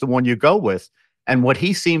one is the one you go with. And what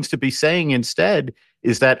he seems to be saying instead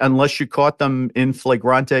is that unless you caught them in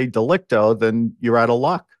flagrante delicto, then you're out of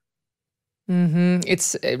luck. Mm-hmm.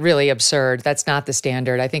 It's really absurd. That's not the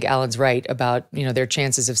standard. I think Alan's right about, their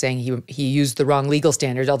chances of saying he used the wrong legal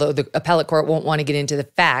standard, although the appellate court won't want to get into the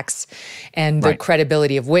facts and the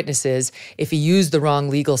credibility of witnesses. If he used the wrong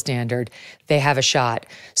legal standard, they have a shot.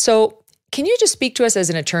 So can you just speak to us as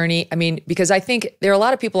an attorney? I mean, because I think there are a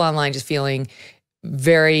lot of people online just feeling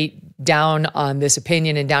very down on this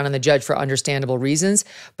opinion and down on the judge for understandable reasons.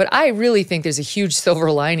 But I really think there's a huge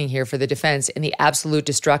silver lining here for the defense in the absolute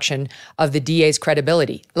destruction of the DA's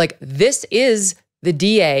credibility. Like, this is the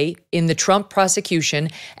DA in the Trump prosecution,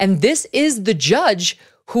 and this is the judge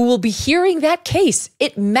who will be hearing that case.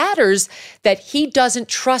 It matters that he doesn't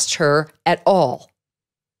trust her at all.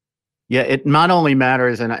 Yeah, it not only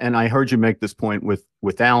matters, and I heard you make this point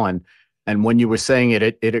with Alan, and when you were saying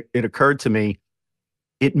it occurred to me,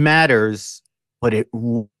 it matters, but it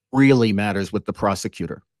really matters with the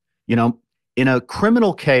prosecutor. In a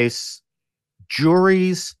criminal case,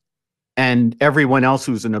 juries and everyone else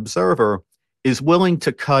who's an observer is willing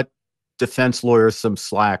to cut defense lawyers some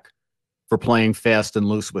slack for playing fast and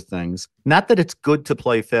loose with things. Not that it's good to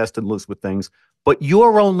play fast and loose with things, but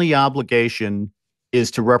your only obligation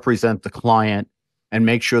is to represent the client and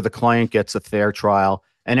make sure the client gets a fair trial.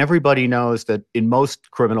 And everybody knows that in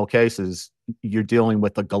most criminal cases, you're dealing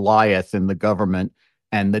with a Goliath in the government,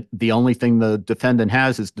 and the only thing the defendant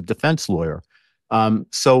has is the defense lawyer.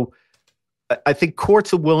 So I think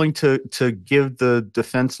courts are willing to give the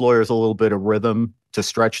defense lawyers a little bit of rhythm to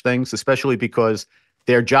stretch things, especially because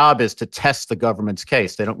their job is to test the government's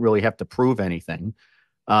case. They don't really have to prove anything.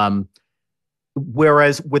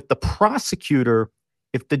 Whereas with the prosecutor,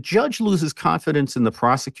 if the judge loses confidence in the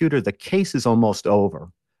prosecutor, the case is almost over.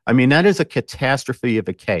 I mean, that is a catastrophe of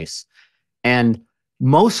a case. And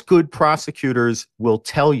most good prosecutors will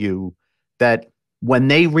tell you that when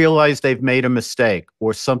they realize they've made a mistake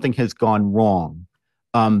or something has gone wrong,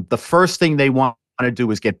 the first thing they want to do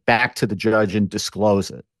is get back to the judge and disclose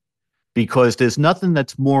it. Because there's nothing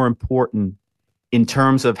that's more important in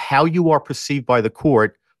terms of how you are perceived by the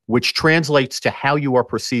court, which translates to how you are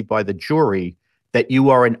perceived by the jury, that you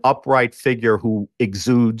are an upright figure who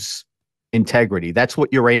exudes integrity. That's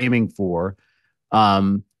what you're aiming for.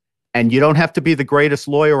 And you don't have to be the greatest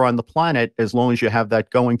lawyer on the planet as long as you have that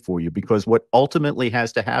going for you, because what ultimately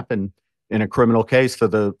has to happen in a criminal case for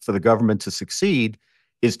the government to succeed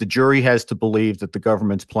is the jury has to believe that the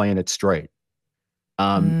government's playing it straight.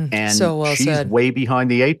 And so well she's said. Way behind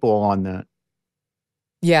the eight ball on that.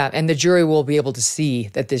 Yeah, and the jury will be able to see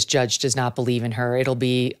that this judge does not believe in her. It'll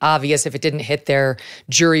be obvious if it didn't hit their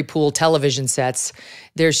jury pool television sets.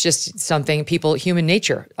 There's just something, human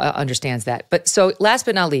nature understands that. But so last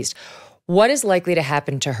but not least, what is likely to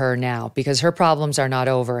happen to her now? Because her problems are not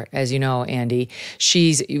over, as you know, Andy.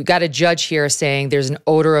 You've got a judge here saying there's an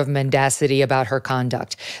odor of mendacity about her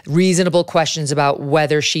conduct. Reasonable questions about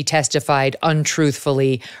whether she testified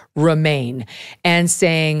untruthfully remain, and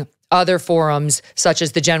saying other forums such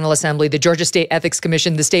as the General Assembly, the Georgia State Ethics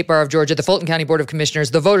Commission, the State Bar of Georgia, the Fulton County Board of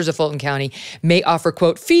Commissioners, the voters of Fulton County may offer,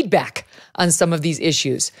 quote, feedback on some of these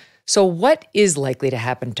issues. So what is likely to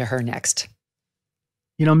happen to her next?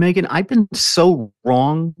 Megyn, I've been so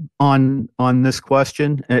wrong on this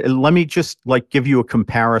question. Let me just give you a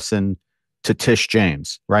comparison to Tish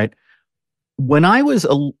James, right? When I was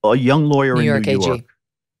a young lawyer in New York,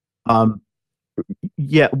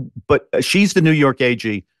 yeah, but she's the New York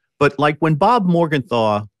AG. But when Bob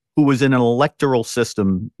Morgenthau, who was in an electoral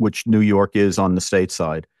system, which New York is on the state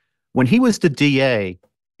side, when he was the DA,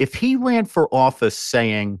 if he ran for office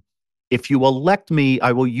saying, if you elect me,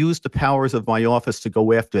 I will use the powers of my office to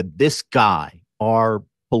go after this guy, our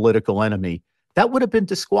political enemy, that would have been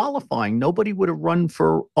disqualifying. Nobody would have run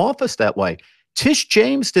for office that way. Tish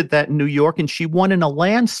James did that in New York, and she won in a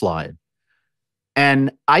landslide.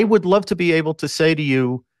 And I would love to be able to say to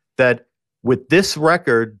you that with this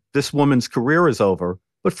record, this woman's career is over.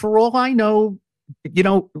 But for all I know,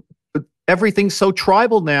 everything's so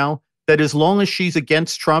tribal now that as long as she's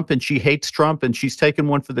against Trump and she hates Trump and she's taken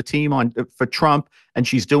one for the team for Trump and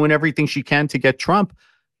she's doing everything she can to get Trump,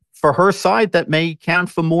 for her side, that may count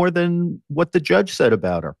for more than what the judge said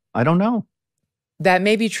about her. I don't know. That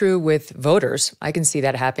may be true with voters. I can see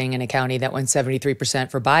that happening in a county that went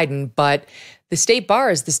 73% for Biden, but the state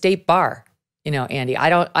bar is the state bar. Andy,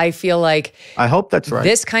 I feel like I hope that's right.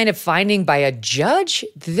 This kind of finding by a judge,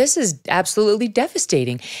 this is absolutely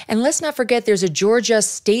devastating. And let's not forget there's a Georgia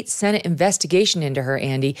State Senate investigation into her,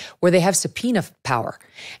 Andy, where they have subpoena power.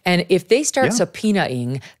 And if they start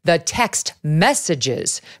subpoenaing the text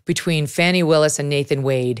messages between Fani Willis and Nathan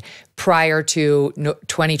Wade prior to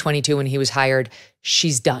 2022 when he was hired,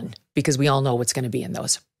 she's done, because we all know what's going to be in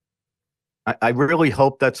those. I really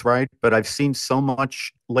hope that's right, but I've seen so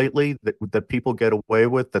much lately that people get away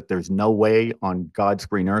with that there's no way on God's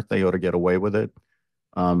green earth they ought to get away with it.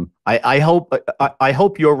 I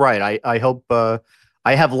hope you're right. I hope I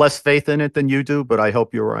have less faith in it than you do, but I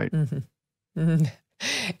hope you're right. Mm-hmm. Mm-hmm.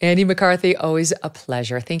 Andy McCarthy, always a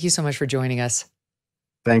pleasure. Thank you so much for joining us.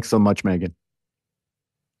 Thanks so much, Megyn.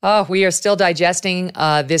 Oh, we are still digesting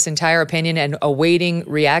this entire opinion and awaiting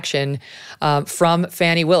reaction from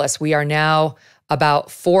Fani Willis. We are now about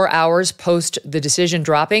 4 hours post the decision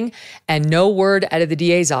dropping, and no word out of the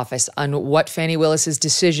DA's office on what Fani Willis's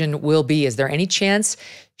decision will be. Is there any chance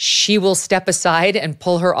she will step aside and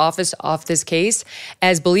pull her office off this case?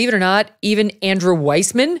 As, believe it or not, even Andrew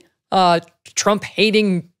Weissman,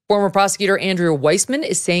 Trump-hating former prosecutor Andrew Weissman,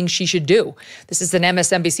 is saying she should do. This is an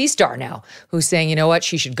MSNBC star now who's saying, you know what,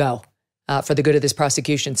 she should go for the good of this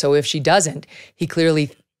prosecution. So if she doesn't, he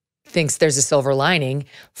clearly thinks there's a silver lining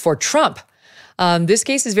for Trump. This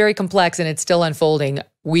case is very complex and it's still unfolding.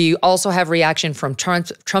 We also have reaction from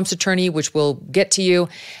Trump's attorney, which we'll get to you.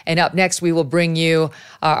 And up next, we will bring you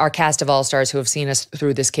our cast of all-stars who have seen us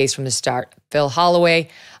through this case from the start. Phil Holloway,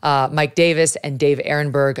 Mike Davis, and Dave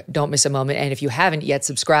Aronberg. Don't miss a moment. And if you haven't yet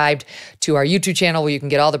subscribed to our YouTube channel where you can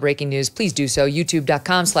get all the breaking news, please do so.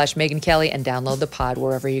 YouTube.com/Megyn Kelly, and download the pod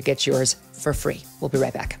wherever you get yours for free. We'll be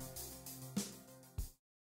right back.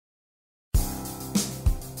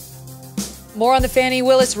 More on the Fani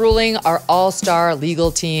Willis ruling, our all-star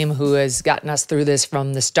legal team who has gotten us through this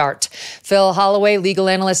from the start. Phil Holloway, legal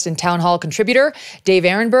analyst and town hall contributor. Dave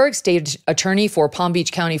Aronberg, state attorney for Palm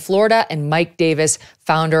Beach County, Florida. And Mike Davis,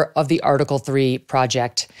 founder of the Article 3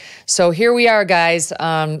 Project. So here we are, guys.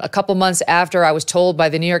 A couple months after I was told by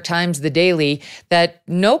the New York Times, The Daily, that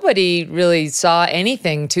nobody really saw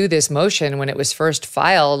anything to this motion when it was first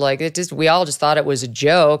filed. We all just thought it was a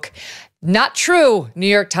joke. Not true, New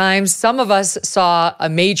York Times. Some of us saw a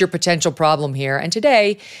major potential problem here. And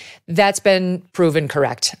today, that's been proven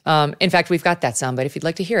correct. In fact, we've got that soundbite if you'd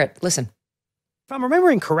like to hear it. Listen. If I'm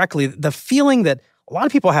remembering correctly, the feeling that a lot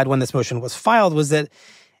of people had when this motion was filed was that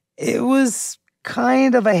it was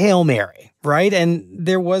kind of a Hail Mary, right? And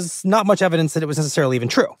there was not much evidence that it was necessarily even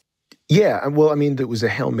true. Yeah, well, I mean, it was a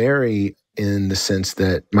Hail Mary in the sense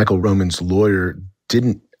that Michael Roman's lawyer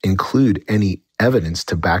didn't include any evidence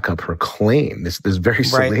to back up her claim, this very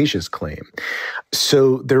salacious claim.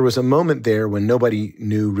 So there was a moment there when nobody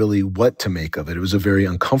knew really what to make of it. It was a very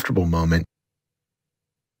uncomfortable moment.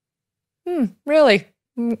 Really?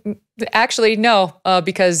 Actually, no,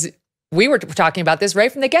 because we were talking about this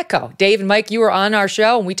right from the get-go. Dave and Mike, you were on our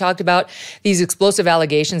show, and we talked about these explosive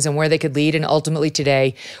allegations and where they could lead. And ultimately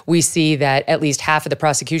today, we see that at least half of the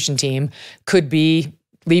prosecution team could be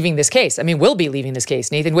leaving this case. I mean, will be leaving this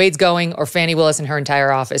case. Nathan Wade's going, or Fani Willis and her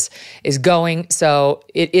entire office is going. So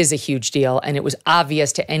it is a huge deal. And it was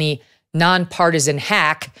obvious to any nonpartisan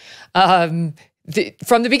hack from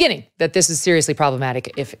the beginning that this is seriously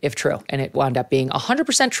problematic if true. And it wound up being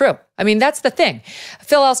 100% true. I mean, that's the thing.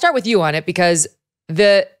 Phil, I'll start with you on it because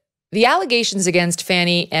the allegations against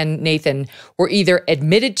Fani and Nathan were either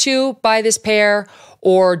admitted to by this pair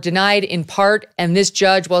or denied in part, and this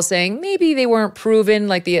judge, while saying maybe they weren't proven,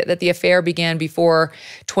 that the affair began before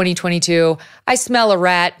 2022, I smell a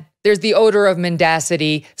rat, there's the odor of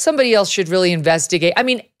mendacity, somebody else should really investigate. I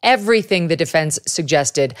mean, everything the defense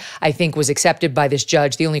suggested, I think, was accepted by this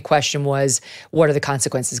judge. The only question was, what are the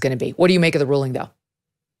consequences going to be? What do you make of the ruling, though?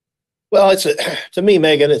 Well, to me,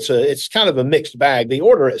 Megyn, it's kind of a mixed bag. The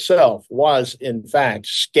order itself was, in fact,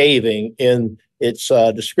 scathing in its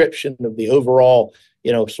description of the overall,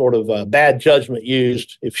 sort of bad judgment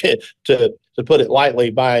used, to put it lightly,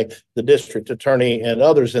 by the district attorney and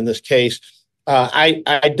others in this case.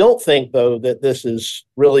 I don't think, though, that this is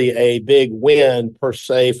really a big win per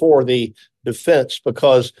se for the defense,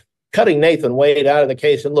 because cutting Nathan Wade out of the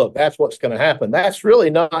case and look, that's what's going to happen. That's really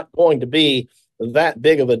not going to be that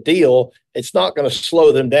big of a deal, it's not going to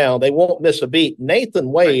slow them down. They won't miss a beat.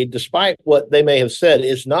 Nathan Wade, despite what they may have said,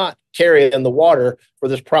 is not carrying the water for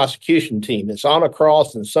this prosecution team. It's Anna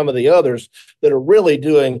Cross and some of the others that are really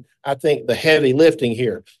doing, I think, the heavy lifting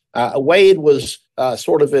here. Wade was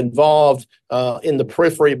sort of involved in the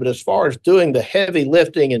periphery, but as far as doing the heavy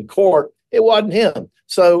lifting in court, it wasn't him.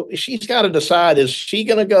 So she's got to decide, is she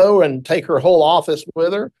going to go and take her whole office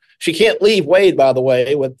with her? She can't leave Wade, by the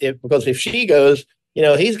way, because if she goes,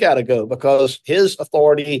 he's got to go because his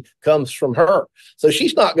authority comes from her. So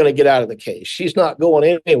she's not going to get out of the case. She's not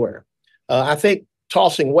going anywhere. I think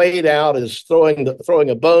tossing Wade out is throwing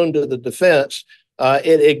a bone to the defense.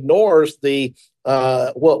 It ignores the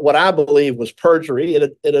what I believe was perjury.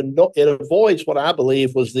 It avoids what I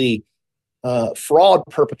believe was the fraud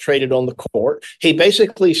perpetrated on the court. He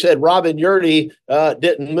basically said Robin Yurdy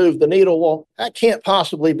didn't move the needle. Well, that can't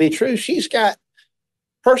possibly be true. She's got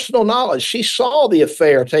personal knowledge. She saw the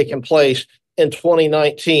affair taking place in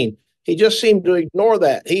 2019. He just seemed to ignore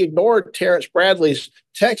that. He ignored Terrence Bradley's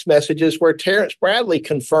text messages where Terrence Bradley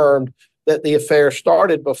confirmed that the affair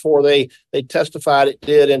started before they testified it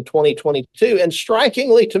did in 2022. And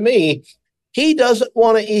strikingly to me, he doesn't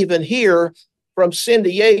want to even hear from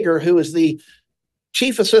Cindy Yeager, who is the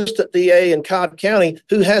chief assistant DA in Cobb County,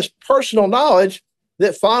 who has personal knowledge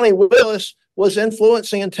that Fani Willis was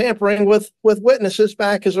influencing and tampering with witnesses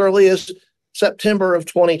back as early as September of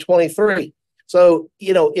 2023. So,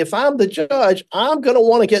 if I'm the judge, I'm going to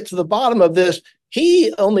want to get to the bottom of this.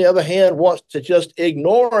 He, on the other hand, wants to just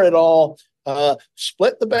ignore it all,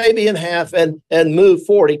 split the baby in half and move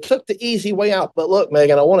forward. He took the easy way out. But look,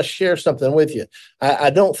 Megyn, I want to share something with you. I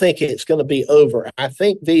don't think it's going to be over. I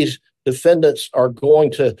think these defendants are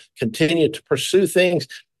going to continue to pursue things.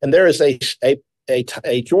 And there is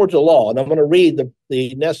a Georgia law, and I'm going to read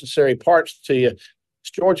the necessary parts to you.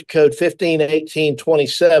 It's Georgia Code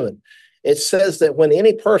 151827. It says that when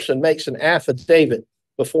any person makes an affidavit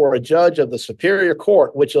before a judge of the Superior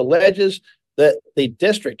Court, which alleges that the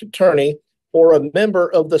district attorney or a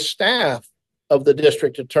member of the staff of the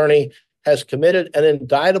district attorney has committed an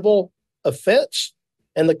indictable offense,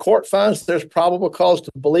 and the court finds there's probable cause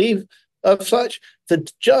to believe of such, the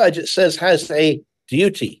judge, it says, has a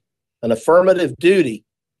duty, an affirmative duty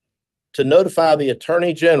to notify the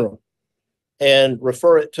attorney general and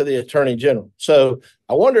refer it to the attorney general. So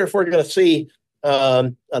I wonder if we're going to see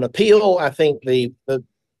an appeal. I think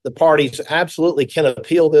the parties absolutely can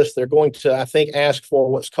appeal this. They're going to, I think, ask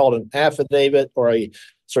for what's called an affidavit or a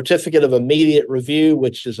certificate of immediate review,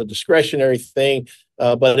 which is a discretionary thing,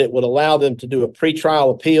 but it would allow them to do a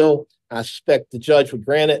pretrial appeal. I suspect the judge would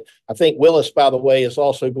grant it. I think Willis, by the way, is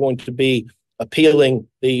also going to be appealing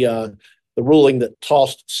the ruling that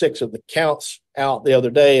tossed 6 of the counts out the other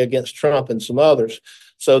day against Trump and some others.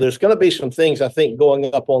 So there's going to be some things, I think,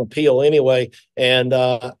 going up on appeal anyway. And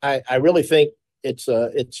I really think I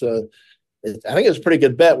think it's a pretty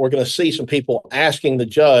good bet. We're going to see some people asking the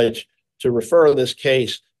judge to refer this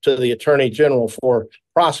case to the attorney general for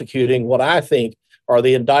prosecuting what I think are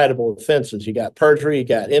the indictable offenses. You got perjury, you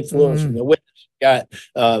got influence from the witness, you got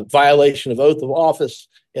violation of oath of office.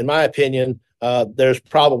 In my opinion, there's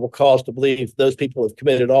probable cause to believe those people have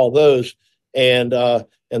committed all those, and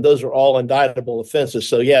those are all indictable offenses.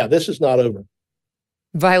 So yeah, this is not over.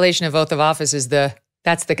 Violation of oath of office is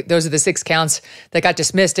those are the 6 counts that got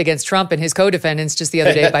dismissed against Trump and his co-defendants just the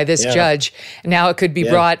other day by this judge. Now it could be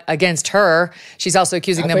brought against her. She's also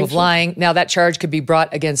accusing them of lying. Now that charge could be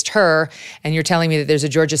brought against her. And you're telling me that there's a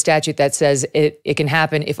Georgia statute that says it can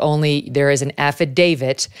happen if only there is an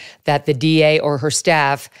affidavit that the DA or her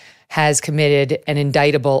staff has committed an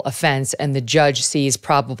indictable offense and the judge sees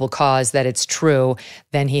probable cause that it's true,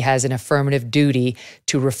 then he has an affirmative duty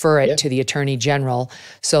to refer it to the attorney general.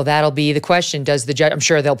 So that'll be the question. Does the judge, I'm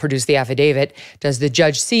sure they'll produce the affidavit, does the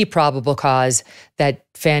judge see probable cause that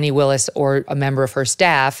Fani Willis or a member of her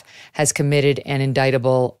staff has committed an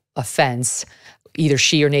indictable offense? Either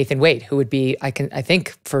she or Nathan Wade, who would be, I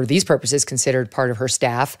think, for these purposes, considered part of her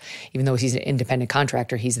staff, even though he's an independent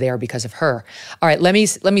contractor, he's there because of her. All right, let me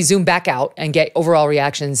zoom back out and get overall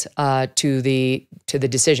reactions to the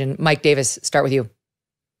decision. Mike Davis, start with you.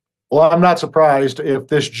 Well, I'm not surprised if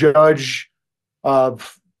this judge,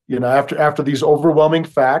 after these overwhelming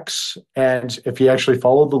facts, and if he actually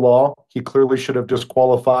followed the law, he clearly should have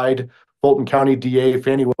disqualified Fulton County DA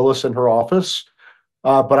Fani Willis in her office.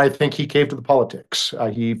 But I think he caved to the politics.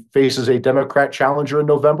 He faces a Democrat challenger in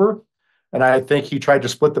November, and I think he tried to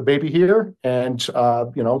split the baby here. And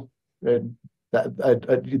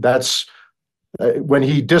that's when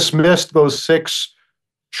he dismissed those 6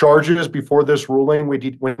 charges before this ruling. When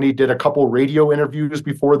he did a couple radio interviews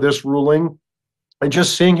before this ruling, And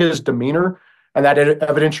just seeing his demeanor and that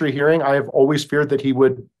evidentiary hearing, I have always feared that he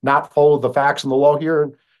would not follow the facts and the law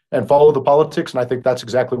here and follow the politics. And I think that's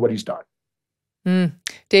exactly what he's done.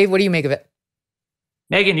 Dave, what do you make of it?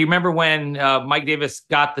 Megyn, you remember when Mike Davis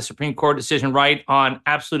got the Supreme Court decision right on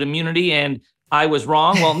absolute immunity and I was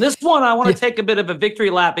wrong? Well, in this one, I want to take a bit of a victory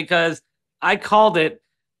lap because I called it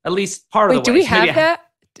at least part of the way. Do we have that?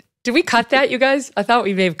 Did we cut that, you guys? I thought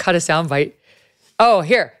we may have cut a soundbite. Oh,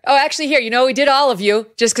 here. Oh, actually, here. We did all of you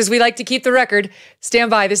just because we like to keep the record.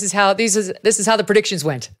 Stand by. This is how the predictions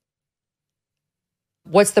went.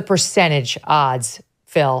 What's the percentage odds,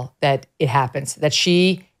 Phil, that it happens, that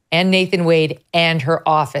she and Nathan Wade and her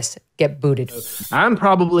office get booted? I'm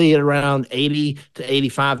probably at around 80 to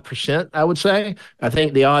 85%, I would say. I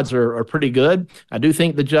think the odds are pretty good. I do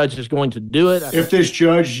think the judge is going to do it. If this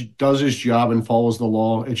judge does his job and follows the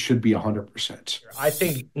law, it should be 100%. I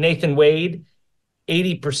think Nathan Wade,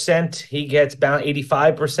 80% he gets bounced,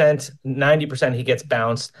 85%, 90% he gets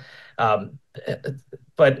bounced.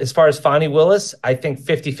 But as far as Fani Willis, I think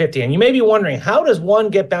 50-50. And you may be wondering, how does one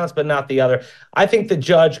get bounced but not the other? I think the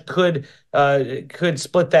judge could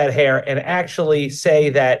split that hair and actually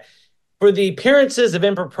say that for the appearances of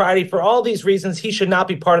impropriety, for all these reasons, he should not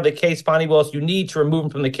be part of the case. Fani Willis, you need to remove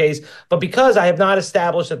him from the case. But because I have not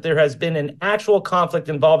established that there has been an actual conflict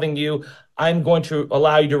involving you, I'm going to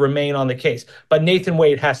allow you to remain on the case. But Nathan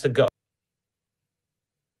Wade has to go.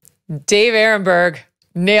 Dave Aronberg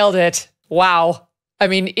nailed it. Wow. I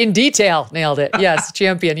mean, in detail, nailed it. Yes,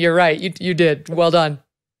 champion. You're right. You did. Well done.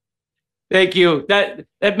 Thank you. That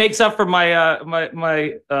makes up for my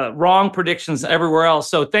my wrong predictions everywhere else.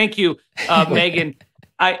 So thank you, Megyn.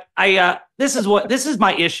 This is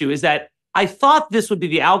my issue, is that I thought this would be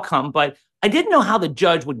the outcome, but I didn't know how the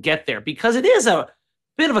judge would get there, because it is a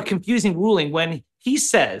bit of a confusing ruling when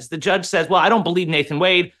the judge says, well, I don't believe Nathan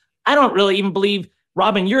Wade. I don't really even believe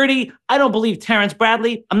Robin Yurty. I don't believe Terrence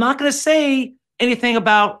Bradley. I'm not going to say anything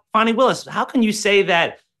about Fani Willis. How can you say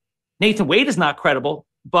that Nathan Wade is not credible,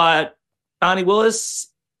 but Fani Willis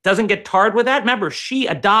doesn't get tarred with that? Remember, she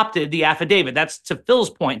adopted the affidavit. That's to Phil's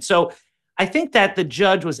point. So I think that the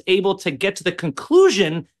judge was able to get to the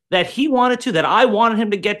conclusion that he wanted to, that I wanted him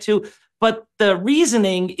to get to, but the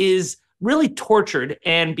reasoning is really tortured.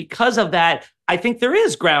 And because of that, I think there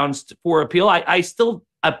is grounds for appeal. I still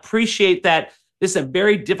appreciate that this is a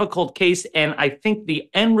very difficult case, and I think the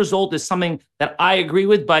end result is something that I agree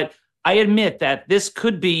with, but I admit that this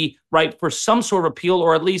could be ripe for some sort of appeal,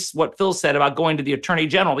 or at least what Phil said about going to the Attorney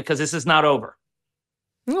General, because this is not over.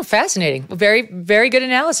 Oh, fascinating. Very, very good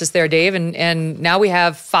analysis there, Dave. And now we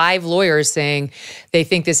have 5 lawyers saying they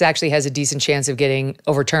think this actually has a decent chance of getting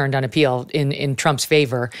overturned on appeal in Trump's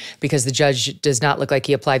favor, because the judge does not look like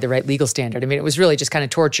he applied the right legal standard. I mean, it was really just kind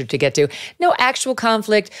of tortured to get to. No actual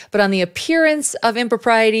conflict, but on the appearance of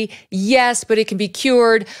impropriety, yes, but it can be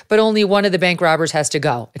cured, but only one of the bank robbers has to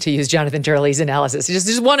go, to use Jonathan Turley's analysis.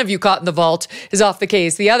 Just one of you caught in the vault is off the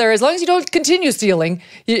case. The other, as long as you don't continue stealing,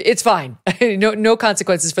 it's fine. No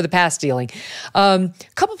consequences for the past stealing.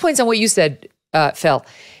 Couple points on what you said, Phil.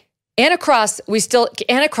 Anna Cross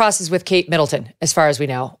is with Kate Middleton, as far as we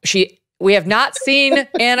know. We have not seen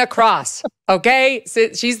Anna Cross, okay?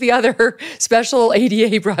 So she's the other special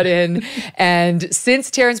ADA brought in. And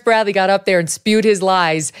since Terrence Bradley got up there and spewed his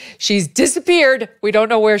lies, she's disappeared. We don't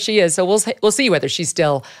know where she is. So we'll see whether she's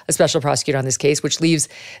still a special prosecutor on this case, which leaves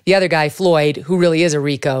the other guy, Floyd, who really is a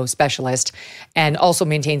RICO specialist and also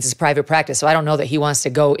maintains his private practice. So I don't know that he wants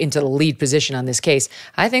to go into the lead position on this case.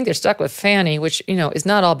 I think they're stuck with Fani, which, is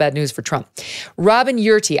not all bad news for Trump. Robin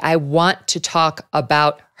Yurty, I want to talk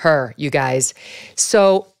about her, you guys.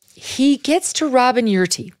 So he gets to Robin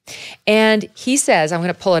Yurty and he says, I'm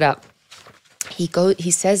going to pull it up. He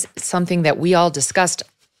says something that we all discussed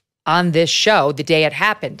on this show the day it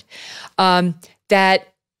happened, that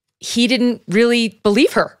he didn't really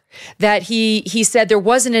believe her, that he said there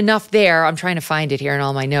wasn't enough there. I'm trying to find it here in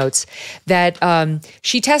all my notes, that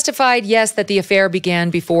she testified, yes, that the affair began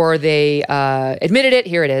before they admitted it.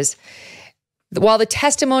 Here it is. While the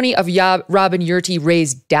testimony of Robin Yurty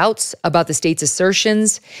raised doubts about the state's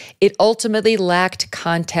assertions, it ultimately lacked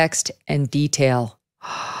context and detail.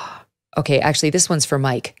 Okay, actually, this one's for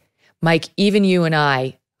Mike. Mike, even you and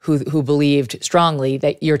I, who believed strongly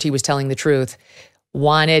that Yurty was telling the truth,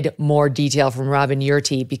 wanted more detail from Robin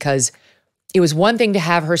Yurty, because it was one thing to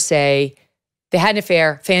have her say, they had an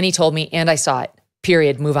affair, Fani told me, and I saw it,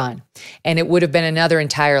 period, move on. And it would have been another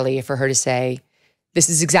entirely for her to say, this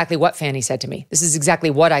is exactly what Fani said to me. This is exactly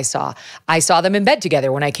what I saw. I saw them in bed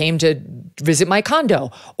together when I came to visit my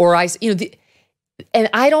condo. Or and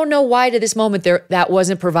I don't know why to this moment that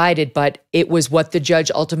wasn't provided, but it was what the judge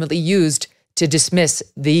ultimately used to dismiss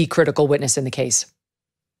the critical witness in the case.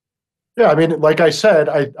 Yeah, I mean, like I said,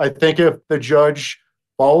 I think if the judge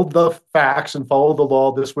followed the facts and followed the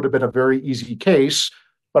law, this would have been a very easy case.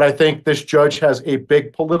 But I think this judge has a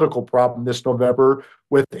big political problem this November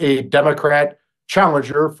with a Democrat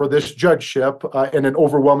challenger for this judgeship in an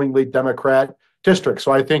overwhelmingly Democrat district.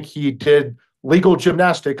 So I think he did legal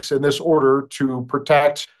gymnastics in this order to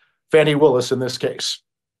protect Fani Willis in this case.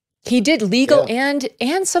 He did legal and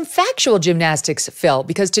some factual gymnastics, Phil,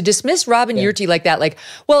 because to dismiss Robin Yurti like that, like,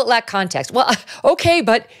 well, it lacked context. Well, okay,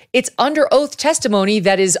 but it's under oath testimony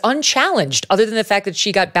that is unchallenged, other than the fact that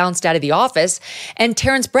she got bounced out of the office. And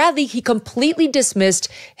Terrence Bradley, he completely dismissed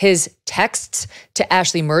his texts to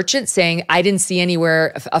Ashley Merchant saying, I didn't see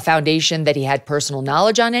anywhere a foundation that he had personal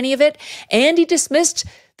knowledge on any of it. And he dismissed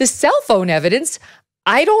the cell phone evidence.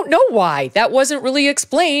 I don't know why. That wasn't really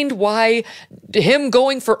explained, why him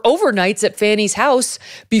going for overnights at Fanny's house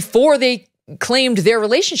before they claimed their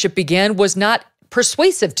relationship began was not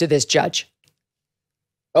persuasive to this judge.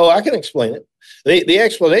 Oh, I can explain it. The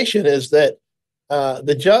explanation is that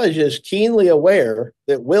the judge is keenly aware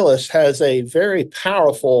that Willis has a very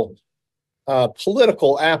powerful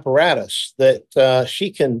political apparatus that she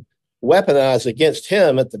can weaponize against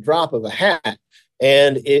him at the drop of a hat.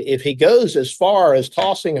 And if he goes as far as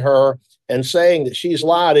tossing her and saying that she's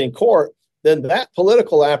lied in court, then that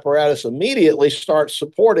political apparatus immediately starts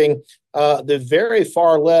supporting the very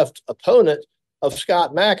far left opponent of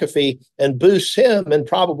Scott McAfee and boosts him and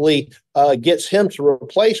probably gets him to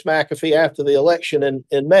replace McAfee after the election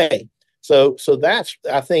in May. So that's,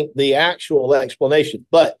 I think, the actual explanation.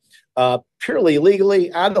 But purely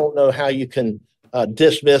legally, I don't know how you can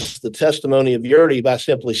dismiss the testimony of Yurti by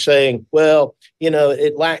simply saying, well,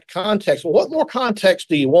 it lacked context. Well, what more context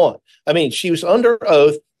do you want? I mean, she was under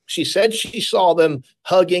oath. She said she saw them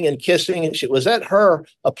hugging and kissing, and she was at her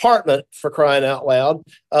apartment, for crying out loud.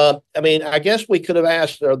 I mean, I guess we could have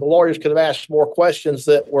asked, or the lawyers could have asked more questions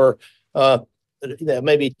that were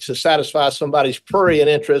maybe to satisfy somebody's prurient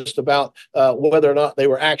interest about whether or not they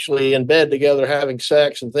were actually in bed together having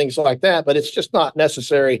sex and things like that. But it's just not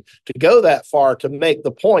necessary to go that far to make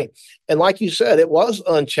the point. And like you said, it was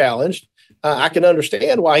unchallenged. I can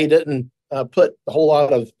understand why he didn't put a whole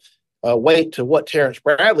lot of weight to what Terrence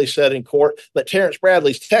Bradley said in court. But Terrence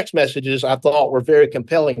Bradley's text messages, I thought, were very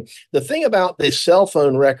compelling. The thing about the cell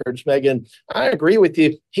phone records, Megyn, I agree with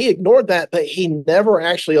you. He ignored that, but he never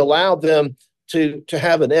actually allowed them to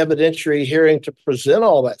have an evidentiary hearing to present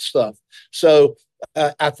all that stuff. So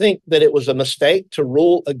I think that it was a mistake to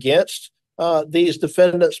rule against these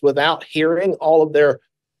defendants without hearing all of their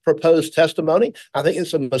proposed testimony. I think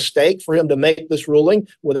it's a mistake for him to make this ruling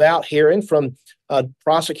without hearing from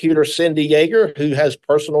prosecutor Cindy Yeager, who has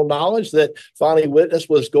personal knowledge that Fani Witness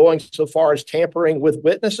was going so far as tampering with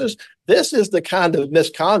witnesses. This is the kind of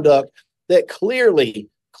misconduct that clearly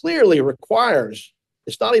requires.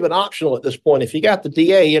 It's not even optional at this point. If you got the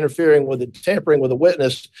DA interfering with it, tampering with a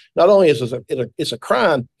witness, not only is it's a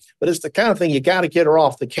crime, but it's the kind of thing you got to get her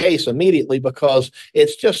off the case immediately, because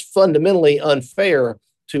it's just fundamentally unfair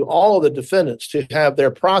to all of the defendants to have their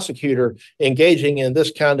prosecutor engaging in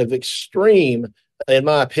this kind of extreme, in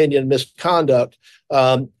my opinion, misconduct,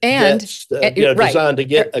 and designed to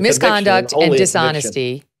get a misconduct and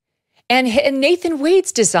dishonesty. And Nathan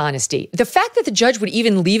Wade's dishonesty. The fact that the judge would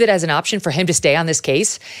even leave it as an option for him to stay on this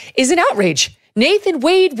case is an outrage. Nathan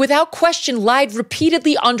Wade, without question, lied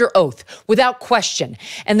repeatedly under oath, without question.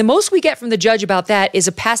 And the most we get from the judge about that is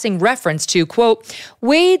a passing reference to, quote,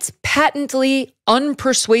 Wade's patently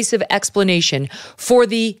unpersuasive explanation for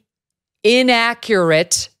the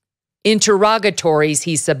inaccurate interrogatories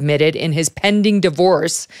he submitted in his pending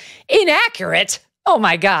divorce. Inaccurate? Oh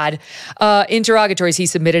my God. Interrogatories he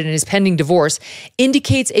submitted in his pending divorce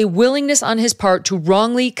indicates a willingness on his part to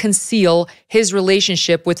wrongly conceal his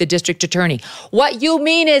relationship with the district attorney. What you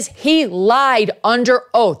mean is he lied under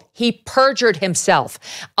oath. He perjured himself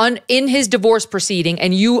in his divorce proceeding,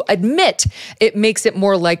 and you admit it makes it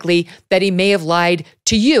more likely that he may have lied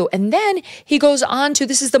to you. And then he goes on to,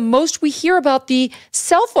 this is the most we hear about the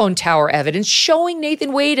cell phone tower evidence showing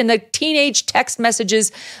Nathan Wade and the teenage text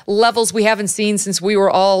messages levels we haven't seen since we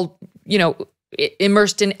were all,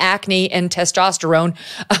 immersed in acne and testosterone.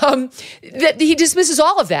 That he dismisses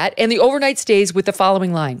all of that and the overnight stays with the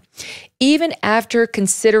following line. Even after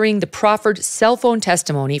considering the proffered cell phone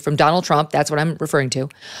testimony from Donald Trump, that's what I'm referring to,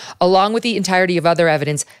 along with the entirety of other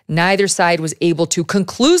evidence, neither side was able to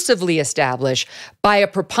conclusively establish by a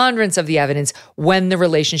preponderance of the evidence when the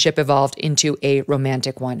relationship evolved into a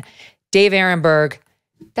romantic one. Dave Aronberg,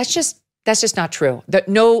 that's just not true. That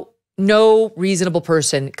no reasonable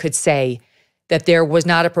person could say that there was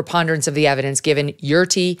not a preponderance of the evidence given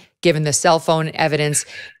Yurti, given the cell phone evidence,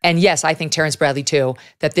 and yes, I think Terrence Bradley too,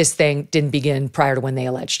 that this thing didn't begin prior to when they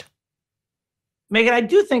alleged. Megyn, I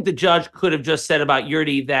do think the judge could have just said about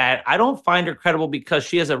Yurti that I don't find her credible because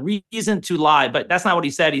she has a reason to lie, but that's not what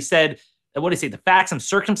he said. He said, what did he say? The facts and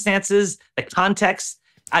circumstances, the context.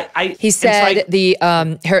 He said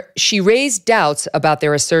she raised doubts about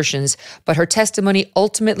their assertions, but her testimony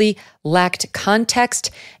ultimately lacked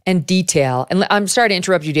context and detail. And I'm sorry to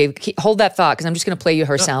interrupt you, Dave. Hold that thought, because I'm just going to play you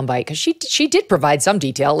her soundbite, because she did provide some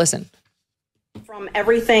detail. Listen. From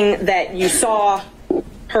everything that you saw,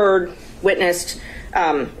 heard, witnessed,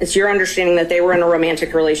 it's your understanding that they were in a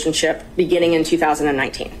romantic relationship beginning in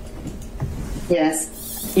 2019? Yes.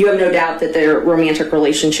 You have no doubt that their romantic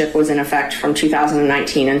relationship was in effect from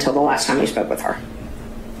 2019 until the last time you spoke with her?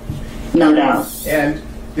 No doubt. And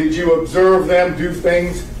did you observe them do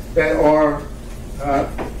things that are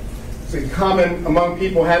common among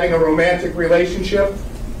people having a romantic relationship?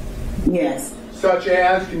 Yes. Such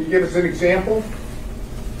as, can you give us an example?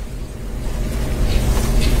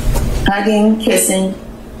 Hugging, kissing,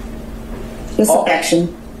 just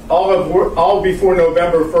affection. All before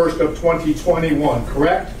November 1st of 2021,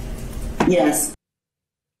 correct? Yes.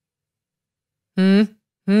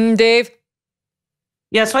 Dave?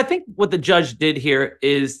 Yeah, so I think what the judge did here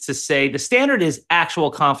is to say the standard is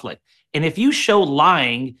actual conflict. And if you show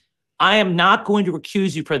lying, I am not going to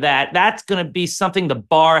recuse you for that. That's going to be something the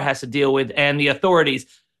bar has to deal with and the authorities.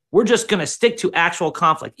 We're just going to stick to actual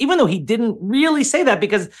conflict, even though he didn't really say that,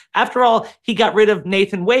 because after all, he got rid of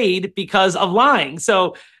Nathan Wade because of lying.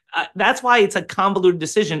 So that's why it's a convoluted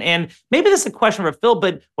decision. And maybe this is a question for Phil,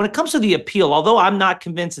 but when it comes to the appeal, although I'm not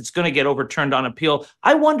convinced it's going to get overturned on appeal,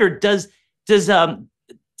 I wonder, does the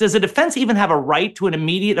defense even have a right to an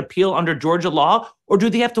immediate appeal under Georgia law, or do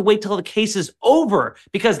they have to wait till the case is over?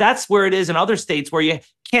 Because that's where it is in other states where you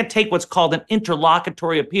can't take what's called an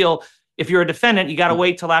interlocutory appeal. If you're a defendant, you got to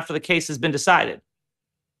wait till after the case has been decided.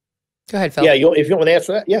 Go ahead, Phil. Yeah, if you want to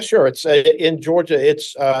answer that, yeah, sure. It's in Georgia.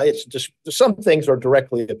 It's just some things are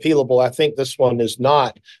directly appealable. I think this one is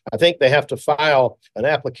not. I think they have to file an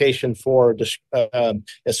application for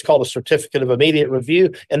it's called a certificate of immediate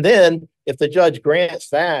review, and then if the judge grants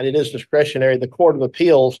that, it is discretionary. The Court of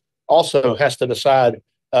Appeals also has to decide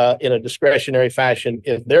in a discretionary fashion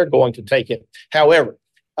if they're going to take it. However,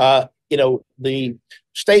 the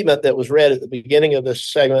statement that was read at the beginning of this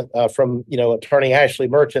segment from, Attorney Ashley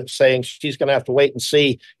Merchant saying she's going to have to wait and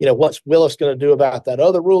see, what's Willis going to do about that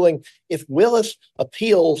other ruling. If Willis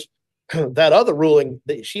appeals that other ruling,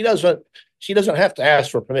 she doesn't have to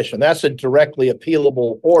ask for permission. That's a directly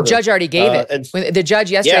appealable order. The judge already gave it. When the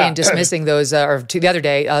judge yesterday in dismissing those, the other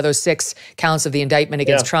day, those 6 counts of the indictment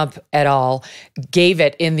against Trump et al., gave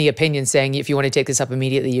it in the opinion saying, if you want to take this up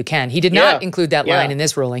immediately, you can. He did not include that line in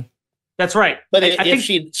this ruling. That's right. But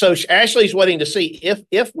Ashley's waiting to see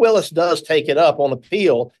if Willis does take it up on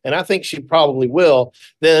appeal, and I think she probably will,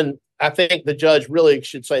 then I think the judge really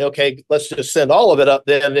should say, okay, let's just send all of it up.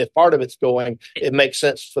 Then if part of it's going, it makes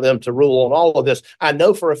sense for them to rule on all of this. I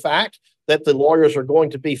know for a fact that the lawyers are going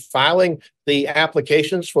to be filing the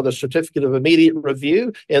applications for the certificate of immediate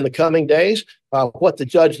review in the coming days. What the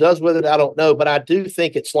judge does with it, I don't know, but I do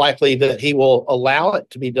think it's likely that he will allow it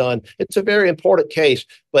to be done. It's a very important case,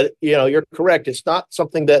 but you're correct. It's not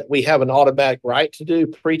something that we have an automatic right to do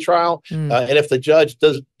pre-trial. And if the judge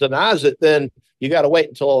denies it, then you got to wait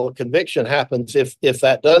until a conviction happens if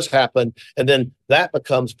that does happen. And then that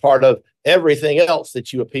becomes part of everything else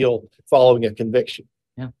that you appeal following a conviction.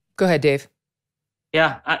 Go ahead, Dave.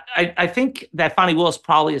 Yeah, I think that Fani Willis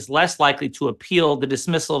probably is less likely to appeal the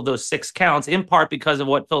dismissal of those 6 counts, in part because of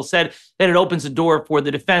what Phil said, that it opens the door for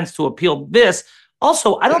the defense to appeal this.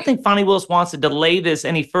 Also, I don't think Fani Willis wants to delay this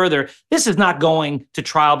any further. This is not going to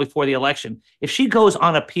trial before the election. If she goes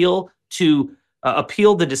on appeal to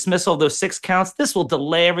appeal the dismissal of those 6 counts, this will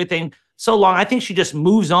delay everything so long. I think she just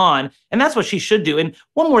moves on, and that's what she should do. And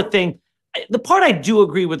one more thing. The part I do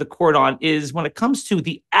agree with the court on is when it comes to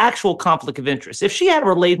the actual conflict of interest. If she had a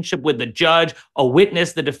relationship with the judge, a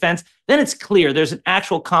witness, the defense, then it's clear there's an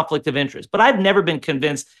actual conflict of interest. But I've never been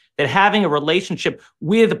convinced that having a relationship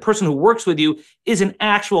with the person who works with you is an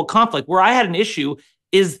actual conflict. Where I had an issue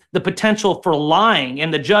is the potential for lying.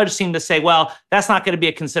 And the judge seemed to say, well, that's not going to be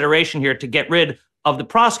a consideration here to get rid of the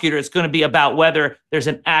prosecutor. It's going to be about whether there's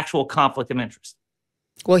an actual conflict of interest.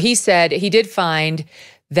 Well, he said he did find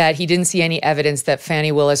that he didn't see any evidence that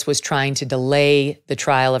Fani Willis was trying to delay the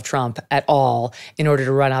trial of Trump at all in order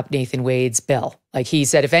to run up Nathan Wade's bill. Like he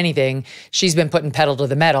said, if anything, she's been putting pedal to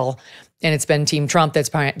the metal, and it's been Team Trump that's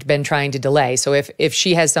been trying to delay. So if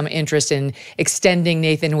she has some interest in extending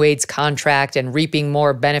Nathan Wade's contract and reaping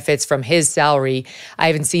more benefits from his salary, I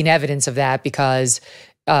haven't seen evidence of that because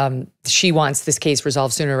she wants this case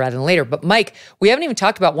resolved sooner rather than later. But Mike, we haven't even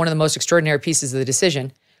talked about one of the most extraordinary pieces of the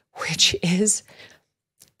decision, which is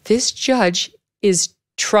this judge is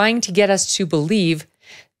trying to get us to believe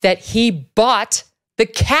that he bought the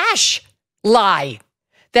cash lie,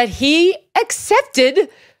 that he accepted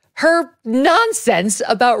her nonsense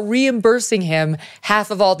about reimbursing him half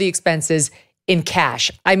of all the expenses in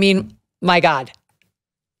cash. I mean, my God.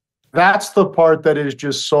 That's the part that is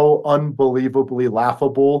just so unbelievably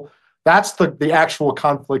laughable. That's the actual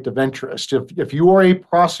conflict of interest. If you are a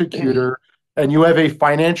prosecutor and you have a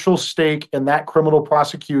financial stake in that criminal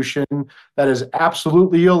prosecution that is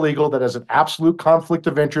absolutely illegal, that has an absolute conflict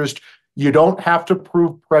of interest, you don't have to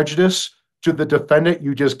prove prejudice to the defendant.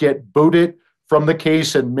 You just get booted from the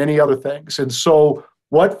case and many other things. And so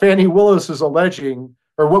what Fani Willis is alleging,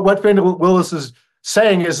 or what Fani Willis is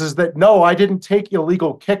saying is that, no, I didn't take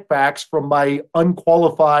illegal kickbacks from my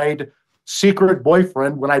unqualified secret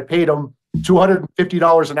boyfriend when I paid him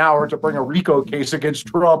 $250 an hour to bring a RICO case against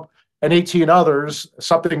Trump and 18 others,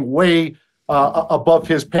 something way above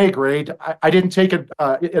his pay grade. I didn't take an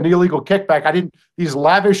illegal kickback. These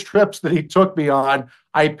lavish trips that he took me on,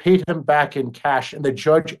 I paid him back in cash. And the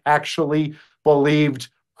judge actually believed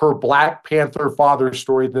her Black Panther father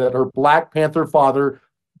story, that her Black Panther father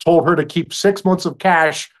told her to keep 6 months of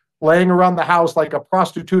cash laying around the house like a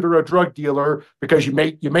prostitute or a drug dealer because you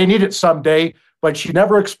may need it someday, but she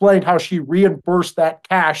never explained how she reimbursed that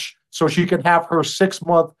cash so she could have her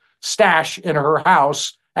 6-month stash in her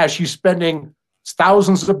house as she's spending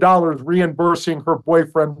thousands of dollars reimbursing her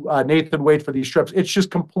boyfriend, Nathan Wade, for these trips. It's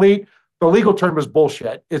just complete, the legal term is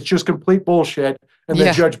bullshit. It's just complete bullshit. And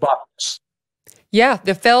the judge bought this. Yeah,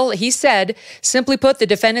 he said, simply put, the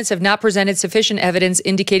defendants have not presented sufficient evidence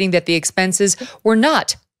indicating that the expenses were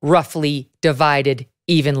not roughly divided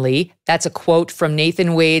evenly. That's a quote from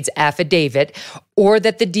Nathan Wade's affidavit, or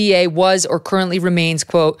that the DA was or currently remains,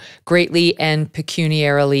 quote, greatly and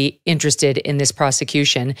pecuniarily interested in this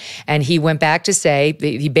prosecution. And he went back to say,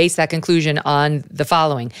 he based that conclusion on the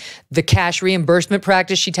following: the cash reimbursement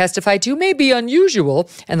practice she testified to may be unusual,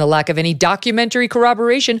 and the lack of any documentary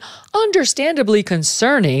corroboration understandably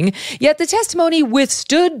concerning, yet the testimony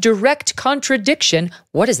withstood direct contradiction.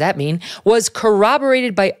 What does that mean? Was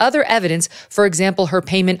corroborated by other evidence, for example, her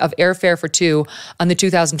payment of airfare for two on the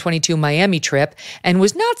 2022 Miami trip, and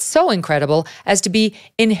was not so incredible as to be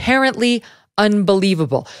inherently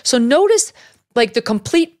unbelievable. So notice like the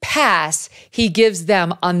complete pass he gives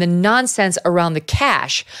them on the nonsense around the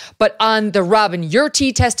cash, but on the Robin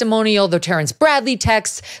Yurti testimonial, the Terrence Bradley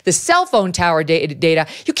texts, the cell phone tower data,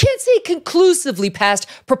 you can't say conclusively past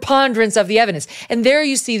preponderance of the evidence. And there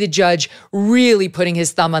you see the judge really putting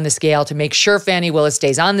his thumb on the scale to make sure Fani Willis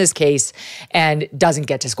stays on this case and doesn't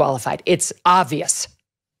get disqualified. It's obvious.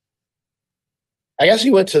 I guess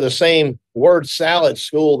he went to the same word salad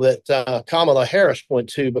school that Kamala Harris went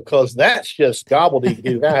to, because that's just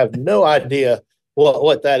gobbledygook. I have no idea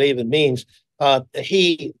what that even means.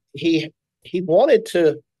 He wanted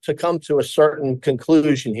to come to a certain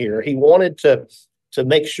conclusion here. He wanted to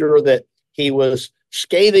make sure that he was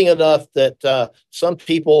scathing enough that some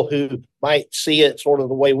people who might see it sort of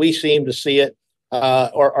the way we seem to see it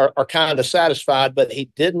are kind of satisfied, but he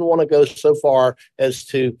didn't want to go so far as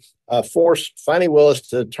to force Fani Willis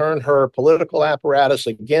to turn her political apparatus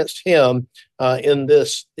against him in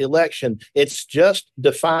this election. It's just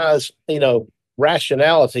defies,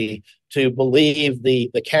 rationality to believe the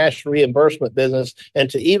cash reimbursement business and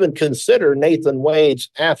to even consider Nathan Wade's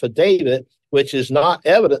affidavit, which is not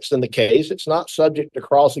evidence in the case. It's not subject to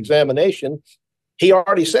cross-examination. He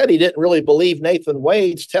already said he didn't really believe Nathan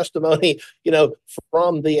Wade's testimony,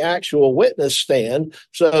 from the actual witness stand.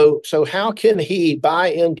 So how can he buy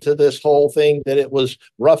into this whole thing that it was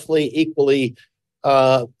roughly equally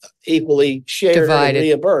shared divided and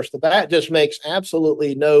reimbursed? That just makes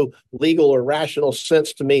absolutely no legal or rational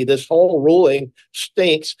sense to me. This whole ruling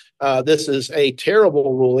stinks. This is a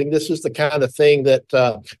terrible ruling. This is the kind of thing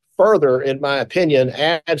that further, in my opinion,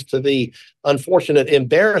 adds to the unfortunate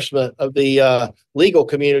embarrassment of the legal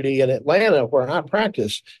community in Atlanta, where I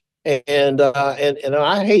practice. And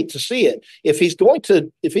I hate to see it. If he's going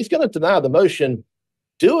to deny the motion,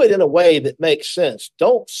 do it in a way that makes sense.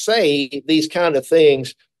 Don't say these kind of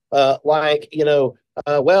things like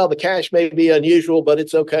well, the cash may be unusual, but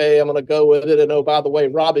it's okay. I'm going to go with it. And oh, by the way,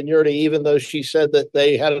 Robin Yurdy, even though she said that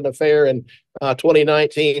they had an affair in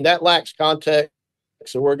 2019, that lacks context.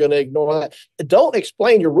 So we're going to ignore that. Don't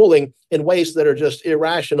explain your ruling in ways that are just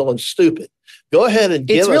irrational and stupid. Go ahead and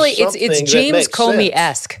give us something it's James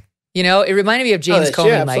Comey-esque. You know, it reminded me of James Comey,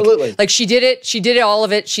 yeah, absolutely. Mike. Like she did it, all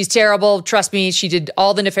of it. She's terrible. Trust me, she did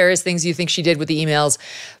all the nefarious things you think she did with the emails.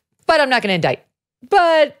 But I'm not going to indict.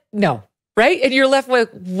 But no, right? And you're left with,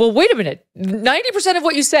 well, wait a minute. 90% of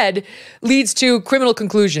what you said leads to criminal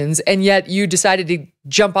conclusions, and yet you decided to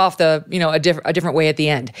jump off a different way at the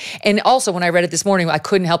end. And also, when I read it this morning, I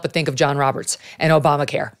couldn't help but think of John Roberts and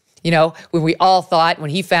Obamacare. You know, when we all thought,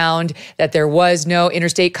 when he found that there was no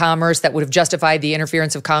interstate commerce that would have justified the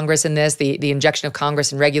interference of Congress in this, the injection of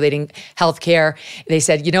Congress in regulating healthcare, they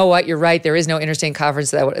said, you know what, you're right, there is no interstate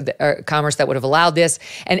commerce that would have allowed this.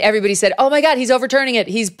 And everybody said, oh my God, he's overturning it.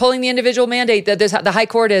 He's pulling the individual mandate that the high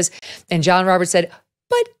court is. And John Roberts said,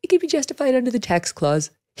 but it could be justified under the tax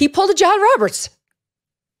clause. He pulled a John Roberts.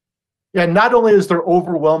 Yeah, not only is there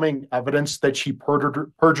overwhelming evidence that she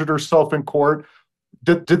perjured herself in court,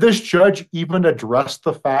 did this judge even address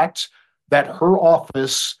the fact that her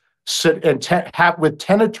office with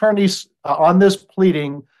 10 attorneys on this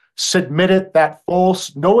pleading submitted that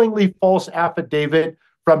knowingly false affidavit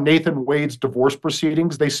from Nathan Wade's divorce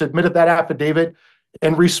proceedings? They submitted that affidavit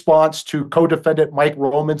in response to co-defendant Mike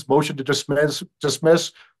Roman's motion to dismiss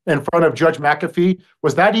in front of Judge McAfee.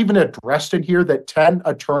 Was that even addressed in here, that 10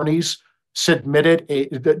 attorneys submitted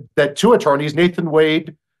that 2 attorneys, Nathan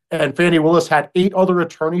Wade and Fani Willis, had 8 other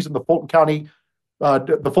attorneys in the Fulton County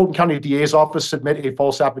DA's office submit a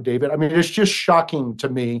false affidavit? I mean, it's just shocking to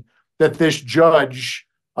me that this judge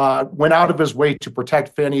went out of his way to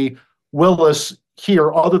protect Fani Willis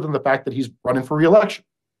here, other than the fact that he's running for re-election.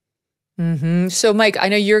 Mm-hmm. So, Mike, I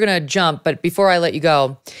know you're going to jump, but before I let you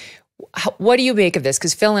go, what do you make of this?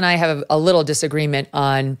 Because Phil and I have a little disagreement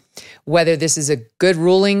on whether this is a good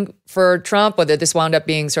ruling for Trump, whether this wound up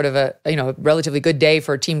being sort of a relatively good day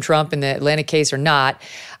for Team Trump in the Atlanta case or not.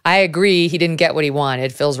 I agree he didn't get what he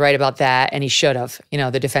wanted. Phil's right about that, and he should have,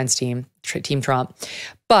 the defense team, Team Trump.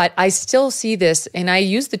 But I still see this, and I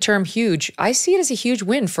use the term huge. I see it as a huge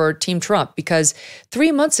win for Team Trump because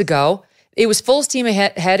 3 months ago, it was full steam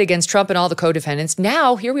ahead against Trump and all the co-defendants.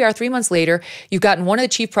 Now, here we are 3 months later, you've gotten one of the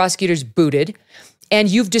chief prosecutors booted, and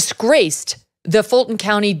you've disgraced the Fulton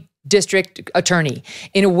County District Attorney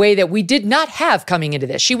in a way that we did not have coming into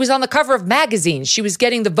this. She was on the cover of magazines. She was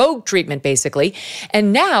getting the Vogue treatment, basically.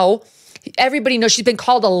 And now everybody knows she's been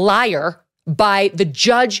called a liar by the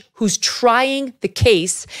judge who's trying the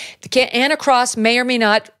case. Anna Cross may or may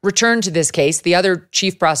not return to this case, the other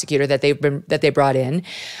chief prosecutor that they brought in.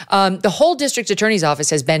 The whole district attorney's office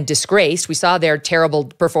has been disgraced. We saw their terrible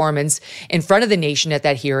performance in front of the nation at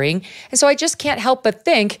that hearing. And so I just can't help but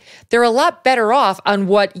think they're a lot better off on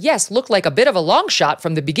what, yes, looked like a bit of a long shot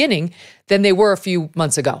from the beginning than they were a few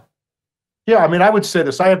months ago. Yeah, I mean, I would say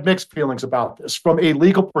this. I have mixed feelings about this. From a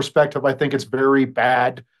legal perspective, I think it's very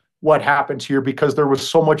bad what happened here because there was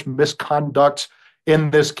so much misconduct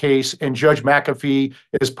in this case, and Judge McAfee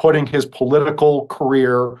is putting his political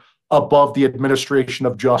career above the administration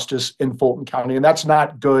of justice in Fulton County, and that's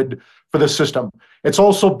not good for the system. It's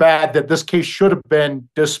also bad that this case should have been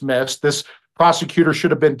dismissed. This prosecutor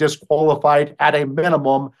should have been disqualified at a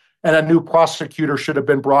minimum, and a new prosecutor should have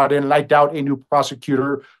been brought in. And I doubt a new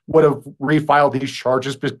prosecutor would have refiled these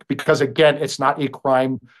charges because, again, it's not a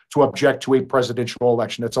crime to object to a presidential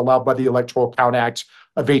election. It's allowed by the Electoral Count Act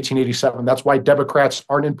of 1887. That's why Democrats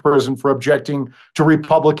aren't in prison for objecting to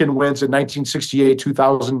Republican wins in 1968,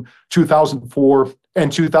 2000, 2004,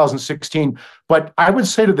 and 2016. But I would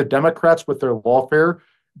say to the Democrats with their lawfare,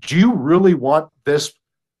 do you really want this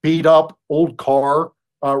beat up old car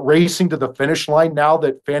racing to the finish line now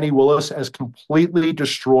that Fani Willis has completely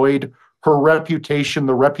destroyed her reputation,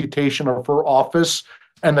 the reputation of her office,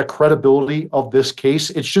 and the credibility of this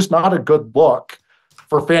case? It's just not a good look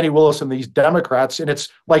for Fani Willis and these Democrats. And it's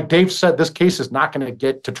like Dave said, this case is not going to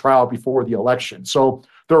get to trial before the election. So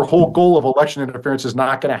their whole goal of election interference is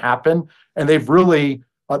not going to happen. And they've really,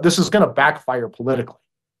 this is going to backfire politically.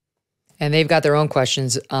 And they've got their own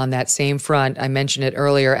questions on that same front. I mentioned it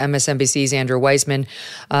earlier. MSNBC's Andrew Weissman,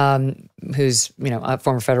 who's a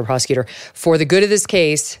former federal prosecutor, for the good of this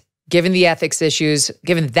case, given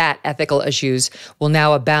that ethical issues will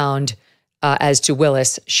now abound as to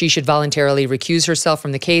Willis, she should voluntarily recuse herself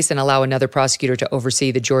from the case and allow another prosecutor to oversee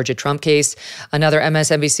the Georgia Trump case. Another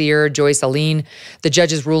MSNBCer, Joyce Aline, the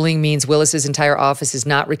judge's ruling means Willis's entire office is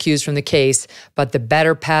not recused from the case, but the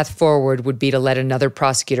better path forward would be to let another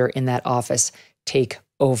prosecutor in that office take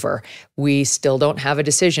over. We still don't have a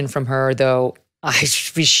decision from her, though. I'd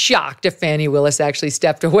be shocked if Fani Willis actually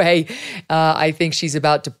stepped away. I think she's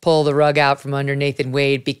about to pull the rug out from under Nathan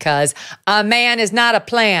Wade because a man is not a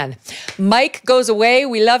plan. Mike goes away.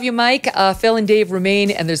 We love you, Mike. Phil and Dave remain,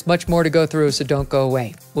 and there's much more to go through, so don't go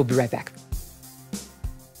away. We'll be right back.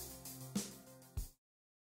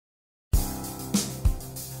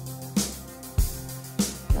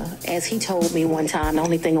 As he told me one time, the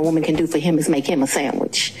only thing a woman can do for him is make him a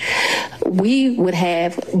sandwich. We would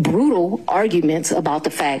have brutal arguments about the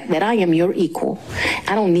fact that I am your equal.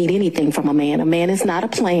 I don't need anything from a man. A man is not a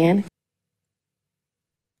plan.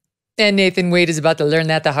 And Nathan Wade is about to learn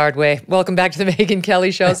that the hard way. Welcome back to the Megyn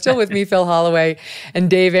Kelly Show. Still with me, Phil Holloway and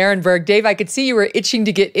Dave Aronberg. Dave, I could see you were itching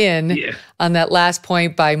to get in on that last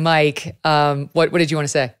point by Mike. What did you want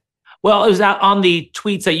to say? Well, it was out on the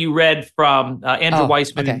tweets that you read from Andrew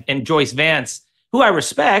Weissman and Joyce Vance, who I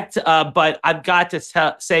respect, but I've got to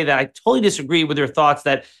say that I totally disagree with your thoughts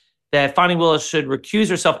that Fani Willis should recuse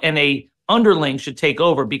herself and a underling should take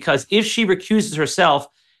over, because if she recuses herself,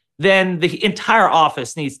 then the entire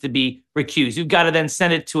office needs to be recused. You've got to then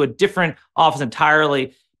send it to a different office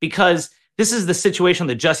entirely, because this is the situation,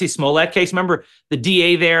 the Jussie Smollett case. Remember, the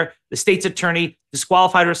DA there, the state's attorney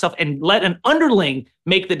disqualified herself and let an underling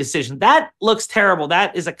make the decision. That looks terrible.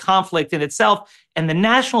 That is a conflict in itself. And the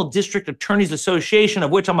National District Attorneys Association, of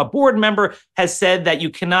which I'm a board member, has said that you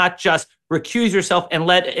cannot just recuse yourself and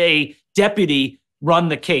let a deputy run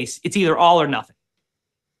the case. It's either all or nothing.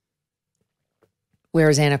 Where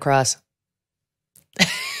is Anna Cross?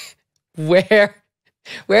 Where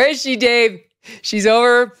is she, Dave? She's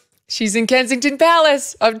over. She's in Kensington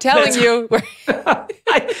Palace. I'm telling you.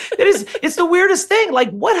 It's the weirdest thing. Like,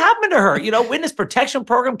 what happened to her? Witness protection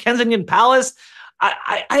program, Kensington Palace.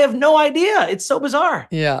 I have no idea. It's so bizarre.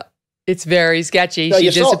 Yeah, it's very sketchy.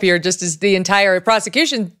 She disappeared just as the entire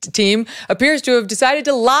prosecution team appears to have decided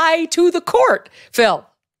to lie to the court. Phil.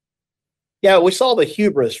 Yeah, we saw the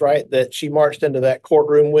hubris, right, that she marched into that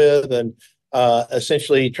courtroom with and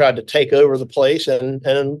essentially tried to take over the place and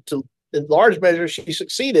to in large measure, she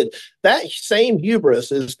succeeded. That same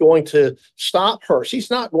hubris is going to stop her. She's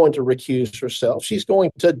not going to recuse herself. She's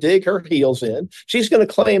going to dig her heels in. She's going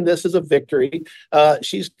to claim this as a victory.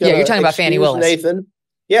 She's going you're talking about Fani Willis. Nathan.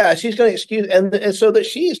 Yeah, she's going to excuse, and so that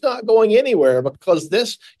she's not going anywhere, because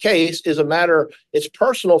this case is a matter, it's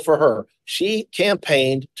personal for her. She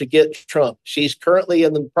campaigned to get Trump. She's currently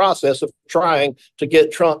in the process of trying to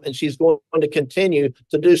get Trump, and she's going to continue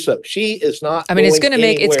to do so. She is not. I mean, it's going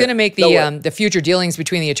to make the future dealings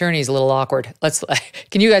between the attorneys a little awkward.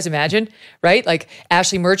 Can you guys imagine, right? Like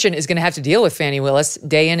Ashley Merchant is going to have to deal with Fani Willis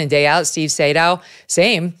day in and day out. Steve Sadow,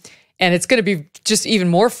 same, and it's going to be just even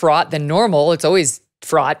more fraught than normal. It's always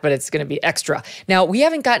fraught, but it's going to be extra. Now, we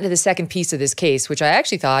haven't gotten to the second piece of this case, which I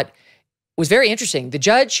actually thought was very interesting. The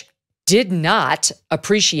judge did not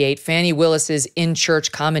appreciate Fani Willis's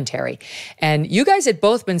in-church commentary. And you guys had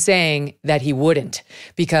both been saying that he wouldn't,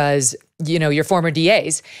 because, you're former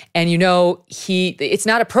DAs, and it's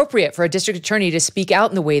not appropriate for a district attorney to speak out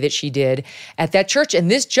in the way that she did at that church. And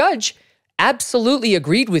this judge absolutely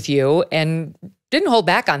agreed with you and didn't hold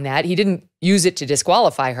back on that. He didn't use it to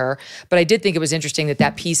disqualify her, but I did think it was interesting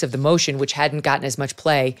that piece of the motion, which hadn't gotten as much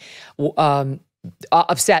play,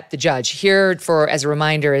 upset the judge. Here, as a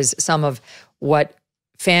reminder, is some of what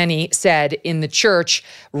Fani said in the church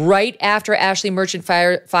right after Ashley Merchant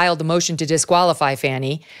filed the motion to disqualify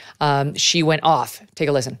Fani. She went off. Take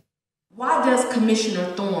a listen. Why does Commissioner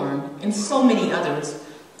Thorne and so many others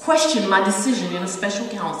question my decision in a special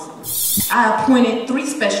counsel? I appointed 3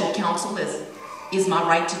 special counsel, as is my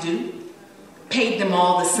right to do. Paid them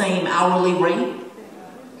all the same hourly rate.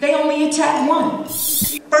 They only attack one.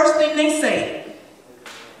 First thing they say,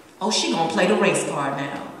 oh, she gonna play the race card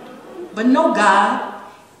now. But no, God,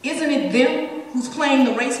 isn't it them who's playing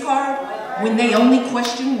the race card when they only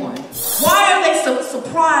question one? Why are they so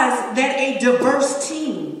surprised that a diverse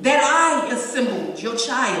team that I assembled, your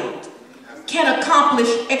child, can accomplish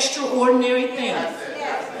extraordinary things?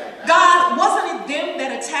 God, wasn't it them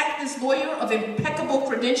that attacked this lawyer of impeccable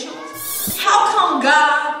credentials? How come,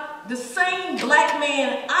 God, the same black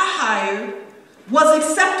man I hired was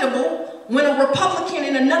acceptable when a Republican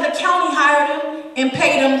in another county hired him and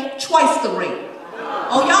paid him twice the rate?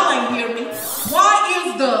 Oh, y'all ain't hear me. Why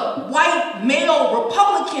is the white male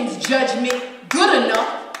Republican's judgment good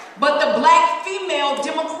enough, but the black female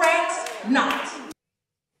Democrats not?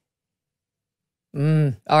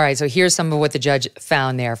 All right. So here's some of what the judge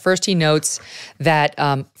found there. First, he notes that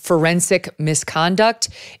forensic misconduct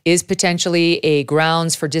is potentially a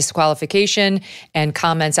grounds for disqualification, and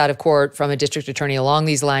comments out of court from a district attorney along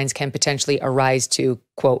these lines can potentially arise to,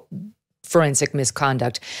 quote, forensic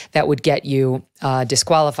misconduct that would get you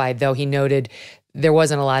disqualified, though he noted there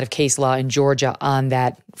wasn't a lot of case law in Georgia on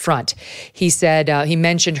that front. He said, he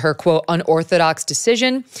mentioned her, quote, unorthodox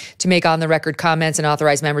decision to make on-the-record comments and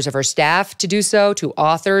authorize members of her staff to do so to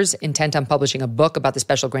authors intent on publishing a book about the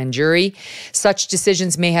special grand jury. Such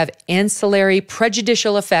decisions may have ancillary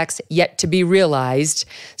prejudicial effects yet to be realized.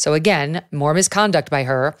 So again, more misconduct by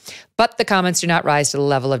her, but the comments do not rise to the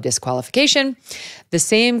level of disqualification. The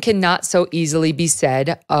same cannot so easily be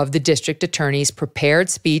said of the district attorney's prepared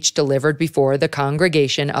speech delivered before the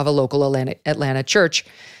congregation of a local Atlanta church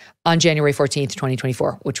on January 14th,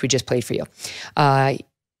 2024, which we just played for you.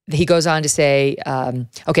 He goes on to say,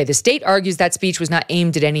 okay, the state argues that speech was not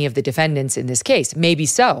aimed at any of the defendants in this case. Maybe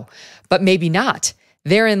so, but maybe not.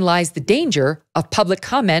 Therein lies the danger of public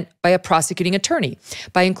comment by a prosecuting attorney.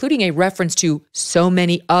 By including a reference to so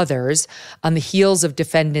many others on the heels of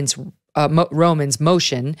defendants' Roman's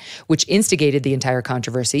motion, which instigated the entire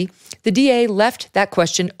controversy, the DA left that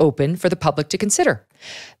question open for the public to consider.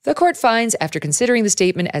 The court finds, after considering the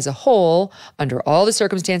statement as a whole, under all the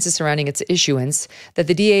circumstances surrounding its issuance, that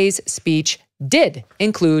the DA's speech did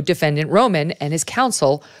include defendant Roman and his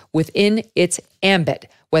counsel within its ambit,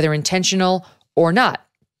 whether intentional or not.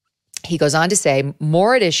 He goes on to say,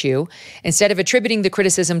 more at issue, instead of attributing the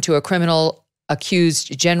criticism to a criminal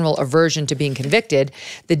accused general aversion to being convicted,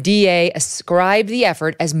 the DA ascribed the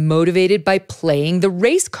effort as motivated by playing the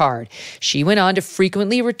race card. She went on to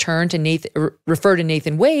frequently refer to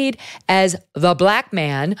Nathan Wade as the black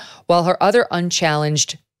man, while her other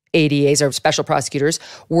unchallenged ADAs, or special prosecutors,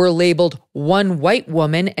 were labeled one white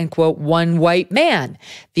woman and, quote, one white man.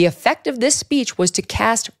 The effect of this speech was to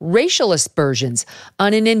cast racial aspersions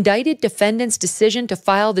on an indicted defendant's decision to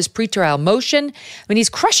file this pretrial motion. I mean, he's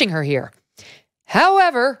crushing her here.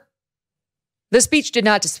 However, the speech did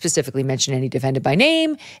not specifically mention any defendant by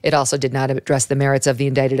name. It also did not address the merits of the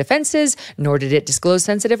indicted offenses, nor did it disclose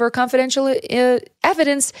sensitive or confidential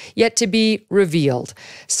evidence yet to be revealed.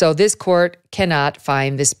 So this court cannot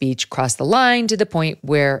find the speech cross the line to the point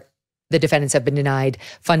where the defendants have been denied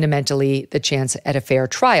fundamentally the chance at a fair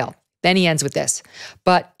trial. Then he ends with this,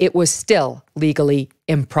 but it was still legally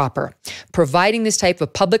improper. Providing this type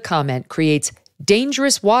of public comment creates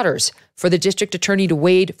dangerous waters for the district attorney to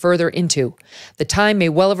wade further into. The time may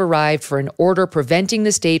well have arrived for an order preventing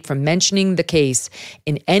the state from mentioning the case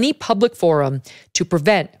in any public forum to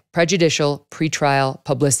prevent prejudicial pretrial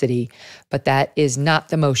publicity. But that is not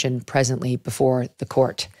the motion presently before the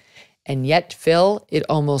court. And yet, Phil, it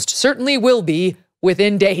almost certainly will be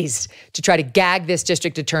within days to try to gag this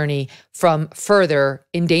district attorney from further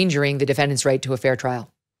endangering the defendant's right to a fair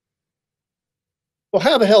trial. Well,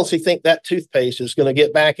 how the hell does he think that toothpaste is going to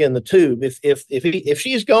get back in the tube if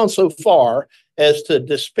she's gone so far as to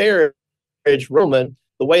disparage Roman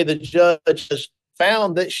the way the judge has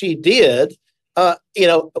found that she did? A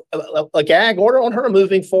gag order on her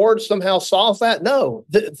moving forward somehow solves that? No,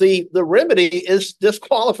 the remedy is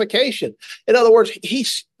disqualification. In other words,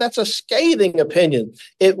 that's a scathing opinion.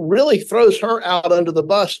 It really throws her out under the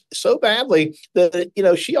bus so badly that,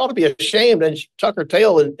 she ought to be ashamed and tuck her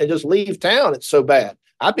tail and just leave town. It's so bad.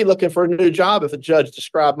 I'd be looking for a new job if a judge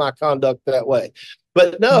described my conduct that way.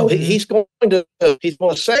 But no, he's going to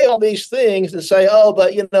say all these things and say, oh,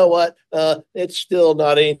 but you know what? It's still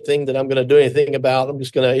not anything that I'm going to do anything about. I'm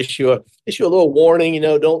just going to issue a little warning,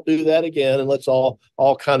 don't do that again. And let's all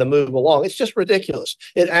kind of move along. It's just ridiculous.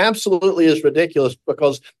 It absolutely is ridiculous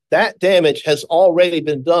because that damage has already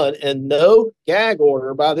been done and no gag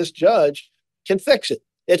order by this judge can fix it.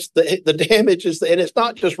 It's the damage and it's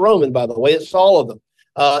not just Roman, by the way, it's all of them.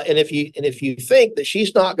 And if you think that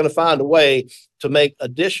she's not going to find a way to make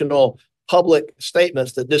additional public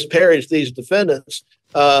statements that disparage these defendants,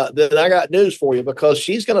 then I got news for you, because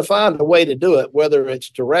she's going to find a way to do it, whether it's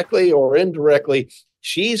directly or indirectly.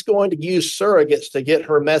 She's going to use surrogates to get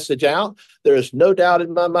her message out. There is no doubt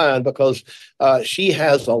in my mind, because she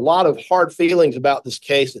has a lot of hard feelings about this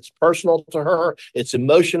case. It's personal to her. It's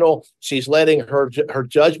emotional. She's letting her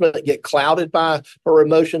judgment get clouded by her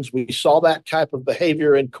emotions. We saw that type of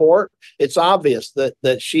behavior in court. It's obvious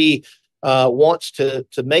that she wants to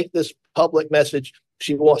make this public message.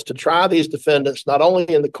 She wants to try these defendants, not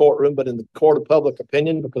only in the courtroom, but in the court of public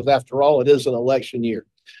opinion, because after all, it is an election year.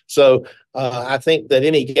 So I think that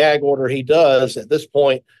any gag order he does at this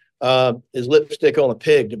point is lipstick on a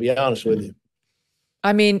pig, to be honest with you.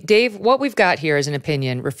 I mean, Dave, what we've got here is an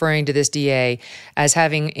opinion referring to this DA as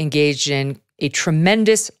having engaged in a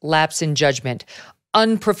tremendous lapse in judgment,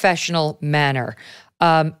 unprofessional manner,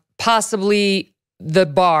 possibly the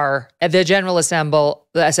bar, the General Assembly,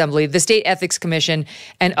 the State Ethics Commission,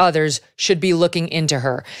 and others should be looking into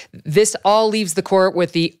her. This all leaves the court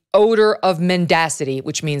with the odor of mendacity,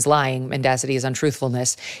 which means lying. Mendacity is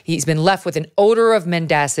untruthfulness. He's been left with an odor of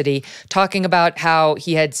mendacity, talking about how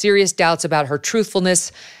he had serious doubts about her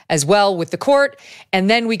truthfulness as well with the court. And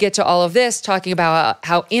then we get to all of this, talking about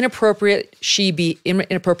how inappropriately she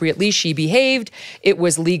behaved. It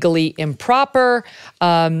was legally improper,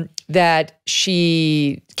 that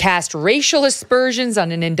she cast racial aspersions on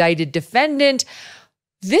an indicted defendant.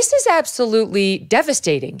 This is absolutely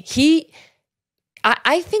devastating.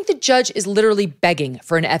 I think the judge is literally begging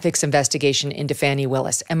for an ethics investigation into Fani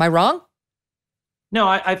Willis. Am I wrong? No,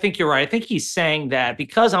 I think you're right. I think he's saying that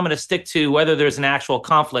because I'm going to stick to whether there's an actual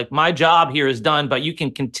conflict, my job here is done, but you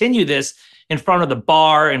can continue this in front of the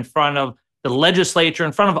bar, in front of the legislature,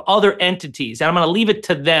 in front of other entities, and I'm going to leave it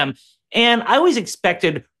to them. And I always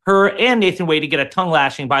expected her and Nathan Wade to get a tongue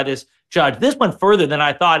lashing by this judge. This went further than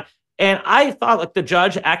I thought. And I thought like the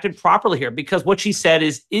judge acted properly here because what she said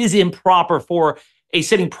is improper for a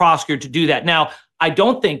sitting prosecutor to do that. Now, I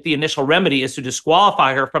don't think the initial remedy is to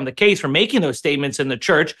disqualify her from the case for making those statements in the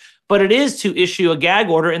church, but it is to issue a gag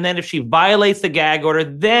order. And then if she violates the gag order,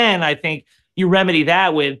 then I think you remedy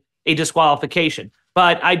that with a disqualification.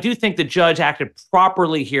 But I do think the judge acted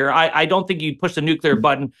properly here. I don't think you push the nuclear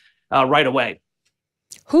button right away.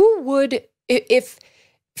 Who would, if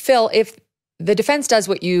the defense does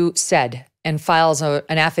what you said and files an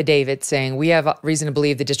affidavit saying we have reason to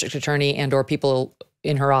believe the district attorney and or people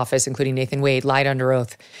in her office, including Nathan Wade, lied under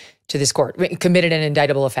oath to this court, committed an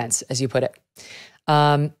indictable offense, as you put it.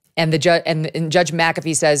 And the judge and Judge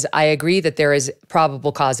McAfee says, I agree that there is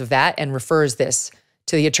probable cause of that and refers this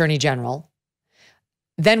to the attorney general.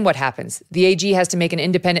 Then what happens? The AG has to make an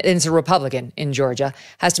independent, and it's a Republican in Georgia,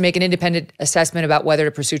 has to make an independent assessment about whether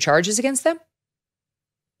to pursue charges against them?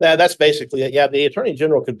 That's basically it. Yeah, the Attorney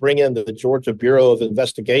General could bring in the Georgia Bureau of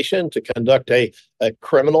Investigation to conduct a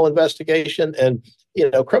criminal investigation. And,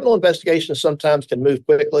 criminal investigations sometimes can move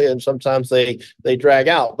quickly and sometimes they drag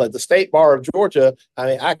out. But the State Bar of Georgia, I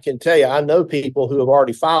mean, I can tell you, I know people who have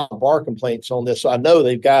already filed bar complaints on this. So I know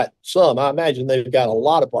they've got some. I imagine they've got a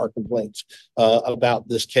lot of bar complaints about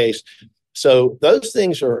this case. So those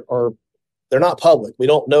things they're not public. We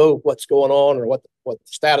don't know what's going on or what the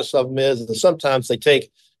status of them is. And sometimes they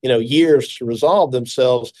take years to resolve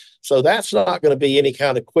themselves. So that's not going to be any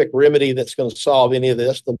kind of quick remedy that's going to solve any of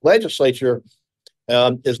this. The legislature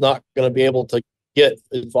is not going to be able to get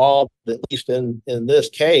involved, at least in this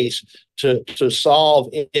case, to solve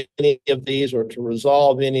any of these or to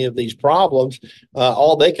resolve any of these problems.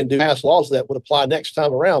 All they can do is pass laws that would apply next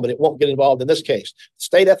time around, but it won't get involved in this case.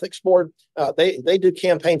 State Ethics Board, they do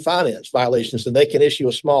campaign finance violations, and they can issue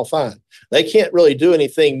a small fine. They can't really do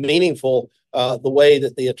anything meaningful the way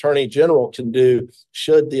that the Attorney General can do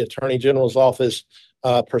should the Attorney General's office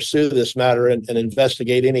pursue this matter and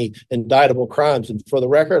investigate any indictable crimes. And for the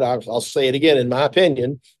record, I'll say it again, in my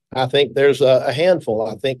opinion, I think there's a handful.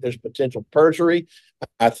 I think there's potential perjury.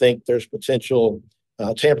 I think there's potential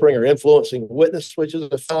tampering or influencing a witness, which is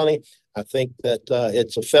a felony. I think that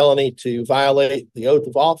it's a felony to violate the oath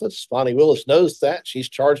of office. Fani Willis knows that. She's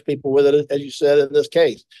charged people with it, as you said, in this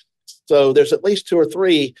case. So there's at least two or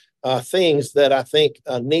three things that I think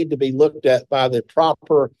need to be looked at by the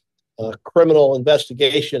proper criminal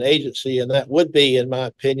investigation agency, and that would be, in my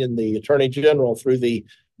opinion, the Attorney General through the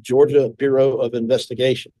Georgia Bureau of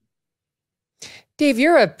Investigation. Dave,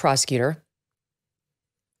 you're a prosecutor.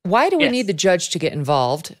 Why do we need the judge to get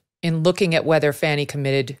involved in looking at whether Fani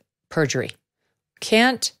committed perjury?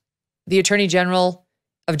 Can't the Attorney General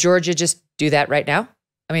of Georgia just do that right now?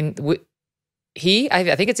 I mean,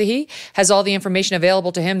 I think it's a he, has all the information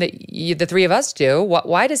available to him that the three of us do.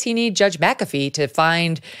 Why does he need Judge McAfee to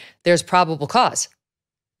find there's probable cause?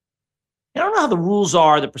 I don't know how the rules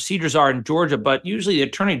are, the procedures are in Georgia, but usually the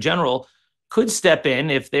Attorney General could step in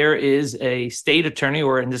if there is a state attorney,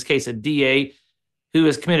 or in this case, a DA, who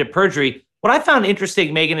has committed perjury. What I found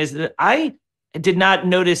interesting, Megyn, is that I did not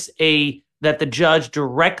notice that the judge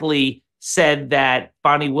directly said that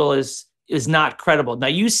Fani Willis is not credible. Now,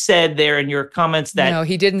 you said there in your comments that— No,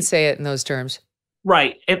 he didn't say it in those terms.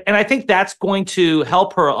 Right. And I think that's going to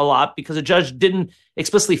help her a lot because the judge didn't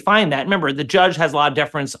explicitly find that. Remember, the judge has a lot of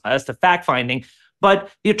deference as to fact finding,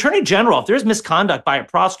 but the Attorney General, if there's misconduct by a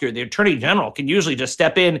prosecutor, the Attorney General can usually just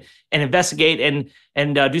step in and investigate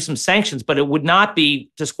and do some sanctions, but it would not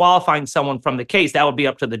be disqualifying someone from the case. That would be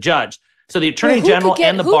up to the judge. So the attorney general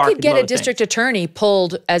and the bar who could get a vote district attorney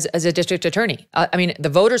pulled as a district attorney? I mean, the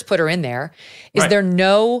voters put her in there. Is there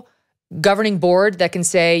no governing board that can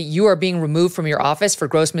say you are being removed from your office for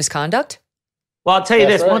gross misconduct? Well, I'll tell you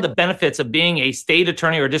this, one of the benefits of being a state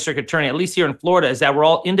attorney or a district attorney, at least here in Florida, is that we're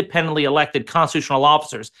all independently elected constitutional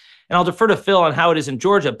officers. And I'll defer to Phil on how it is in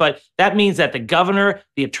Georgia, but that means that the governor,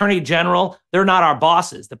 the attorney general, they're not our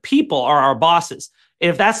bosses. The people are our bosses.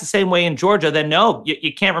 If that's the same way in Georgia, then no,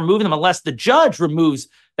 you can't remove them unless the judge removes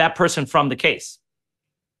that person from the case.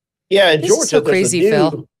 Yeah, in Georgia, is so crazy,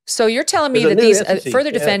 Phil. So you're telling me that these further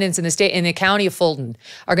defendants in the state, in the county of Fulton,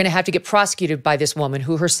 are going to have to get prosecuted by this woman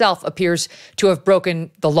who herself appears to have broken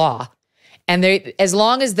the law. And they, as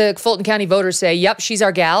long as the Fulton County voters say, yep, she's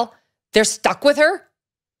our gal, they're stuck with her?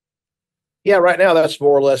 Yeah, right now that's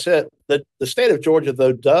more or less it. The state of Georgia,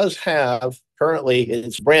 though, does have currently,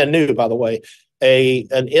 it's brand new, by the way,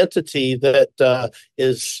 an entity that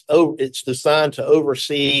it's designed to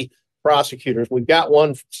oversee prosecutors. We've got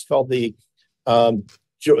one called the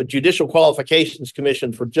Judicial Qualifications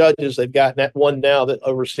Commission for judges. They've got one now that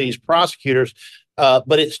oversees prosecutors,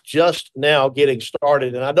 but it's just now getting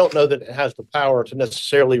started. And I don't know that it has the power to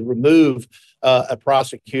necessarily remove a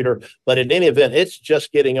prosecutor, but in any event, it's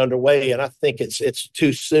just getting underway. And I think it's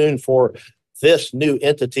too soon for this new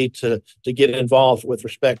entity to get involved with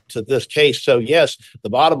respect to this case. So yes,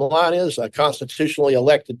 the bottom line is a constitutionally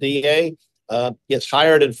elected DA gets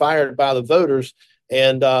hired and fired by the voters.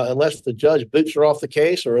 And unless the judge boots her off the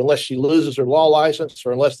case, or unless she loses her law license,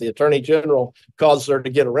 or unless the attorney general causes her to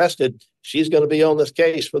get arrested, she's going to be on this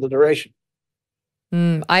case for the duration.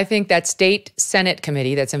 I think that state Senate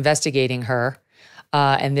committee that's investigating her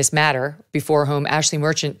and this matter, before whom Ashley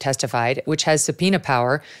Merchant testified, which has subpoena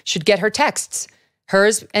power, should get her texts,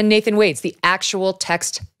 hers and Nathan Wade's, the actual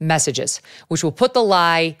text messages, which will put the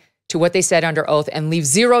lie to what they said under oath and leave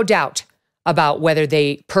zero doubt about whether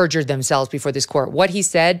they perjured themselves before this court. What he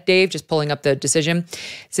said, Dave, just pulling up the decision,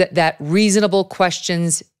 is that reasonable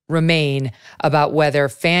questions remain about whether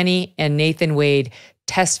Fani and Nathan Wade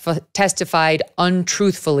testified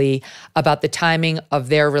untruthfully about the timing of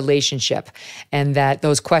their relationship, and that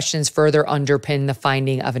those questions further underpin the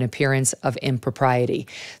finding of an appearance of impropriety.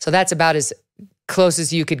 So that's about as close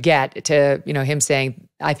as you could get to, him saying,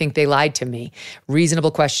 I think they lied to me.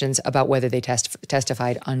 Reasonable questions about whether they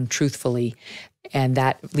testified untruthfully. And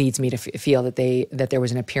that leads me to feel that there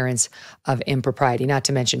was an appearance of impropriety, not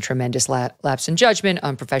to mention tremendous lapse in judgment,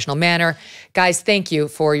 unprofessional manner. Guys, thank you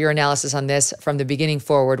for your analysis on this from the beginning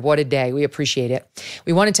forward. What a day. We appreciate it.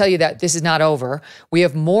 We want to tell you that this is not over. We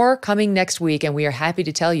have more coming next week, and we are happy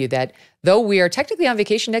to tell you that though we are technically on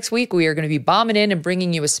vacation next week, we are going to be bombing in and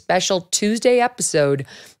bringing you a special Tuesday episode.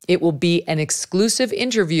 It will be an exclusive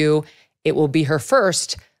interview. It will be her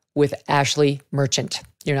first with Ashley Merchant.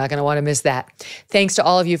 You're not going to want to miss that. Thanks to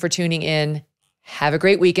all of you for tuning in. Have a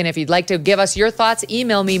great weekend. If you'd like to give us your thoughts,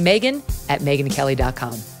 email me,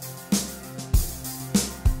 Megyn@megynkelly.com.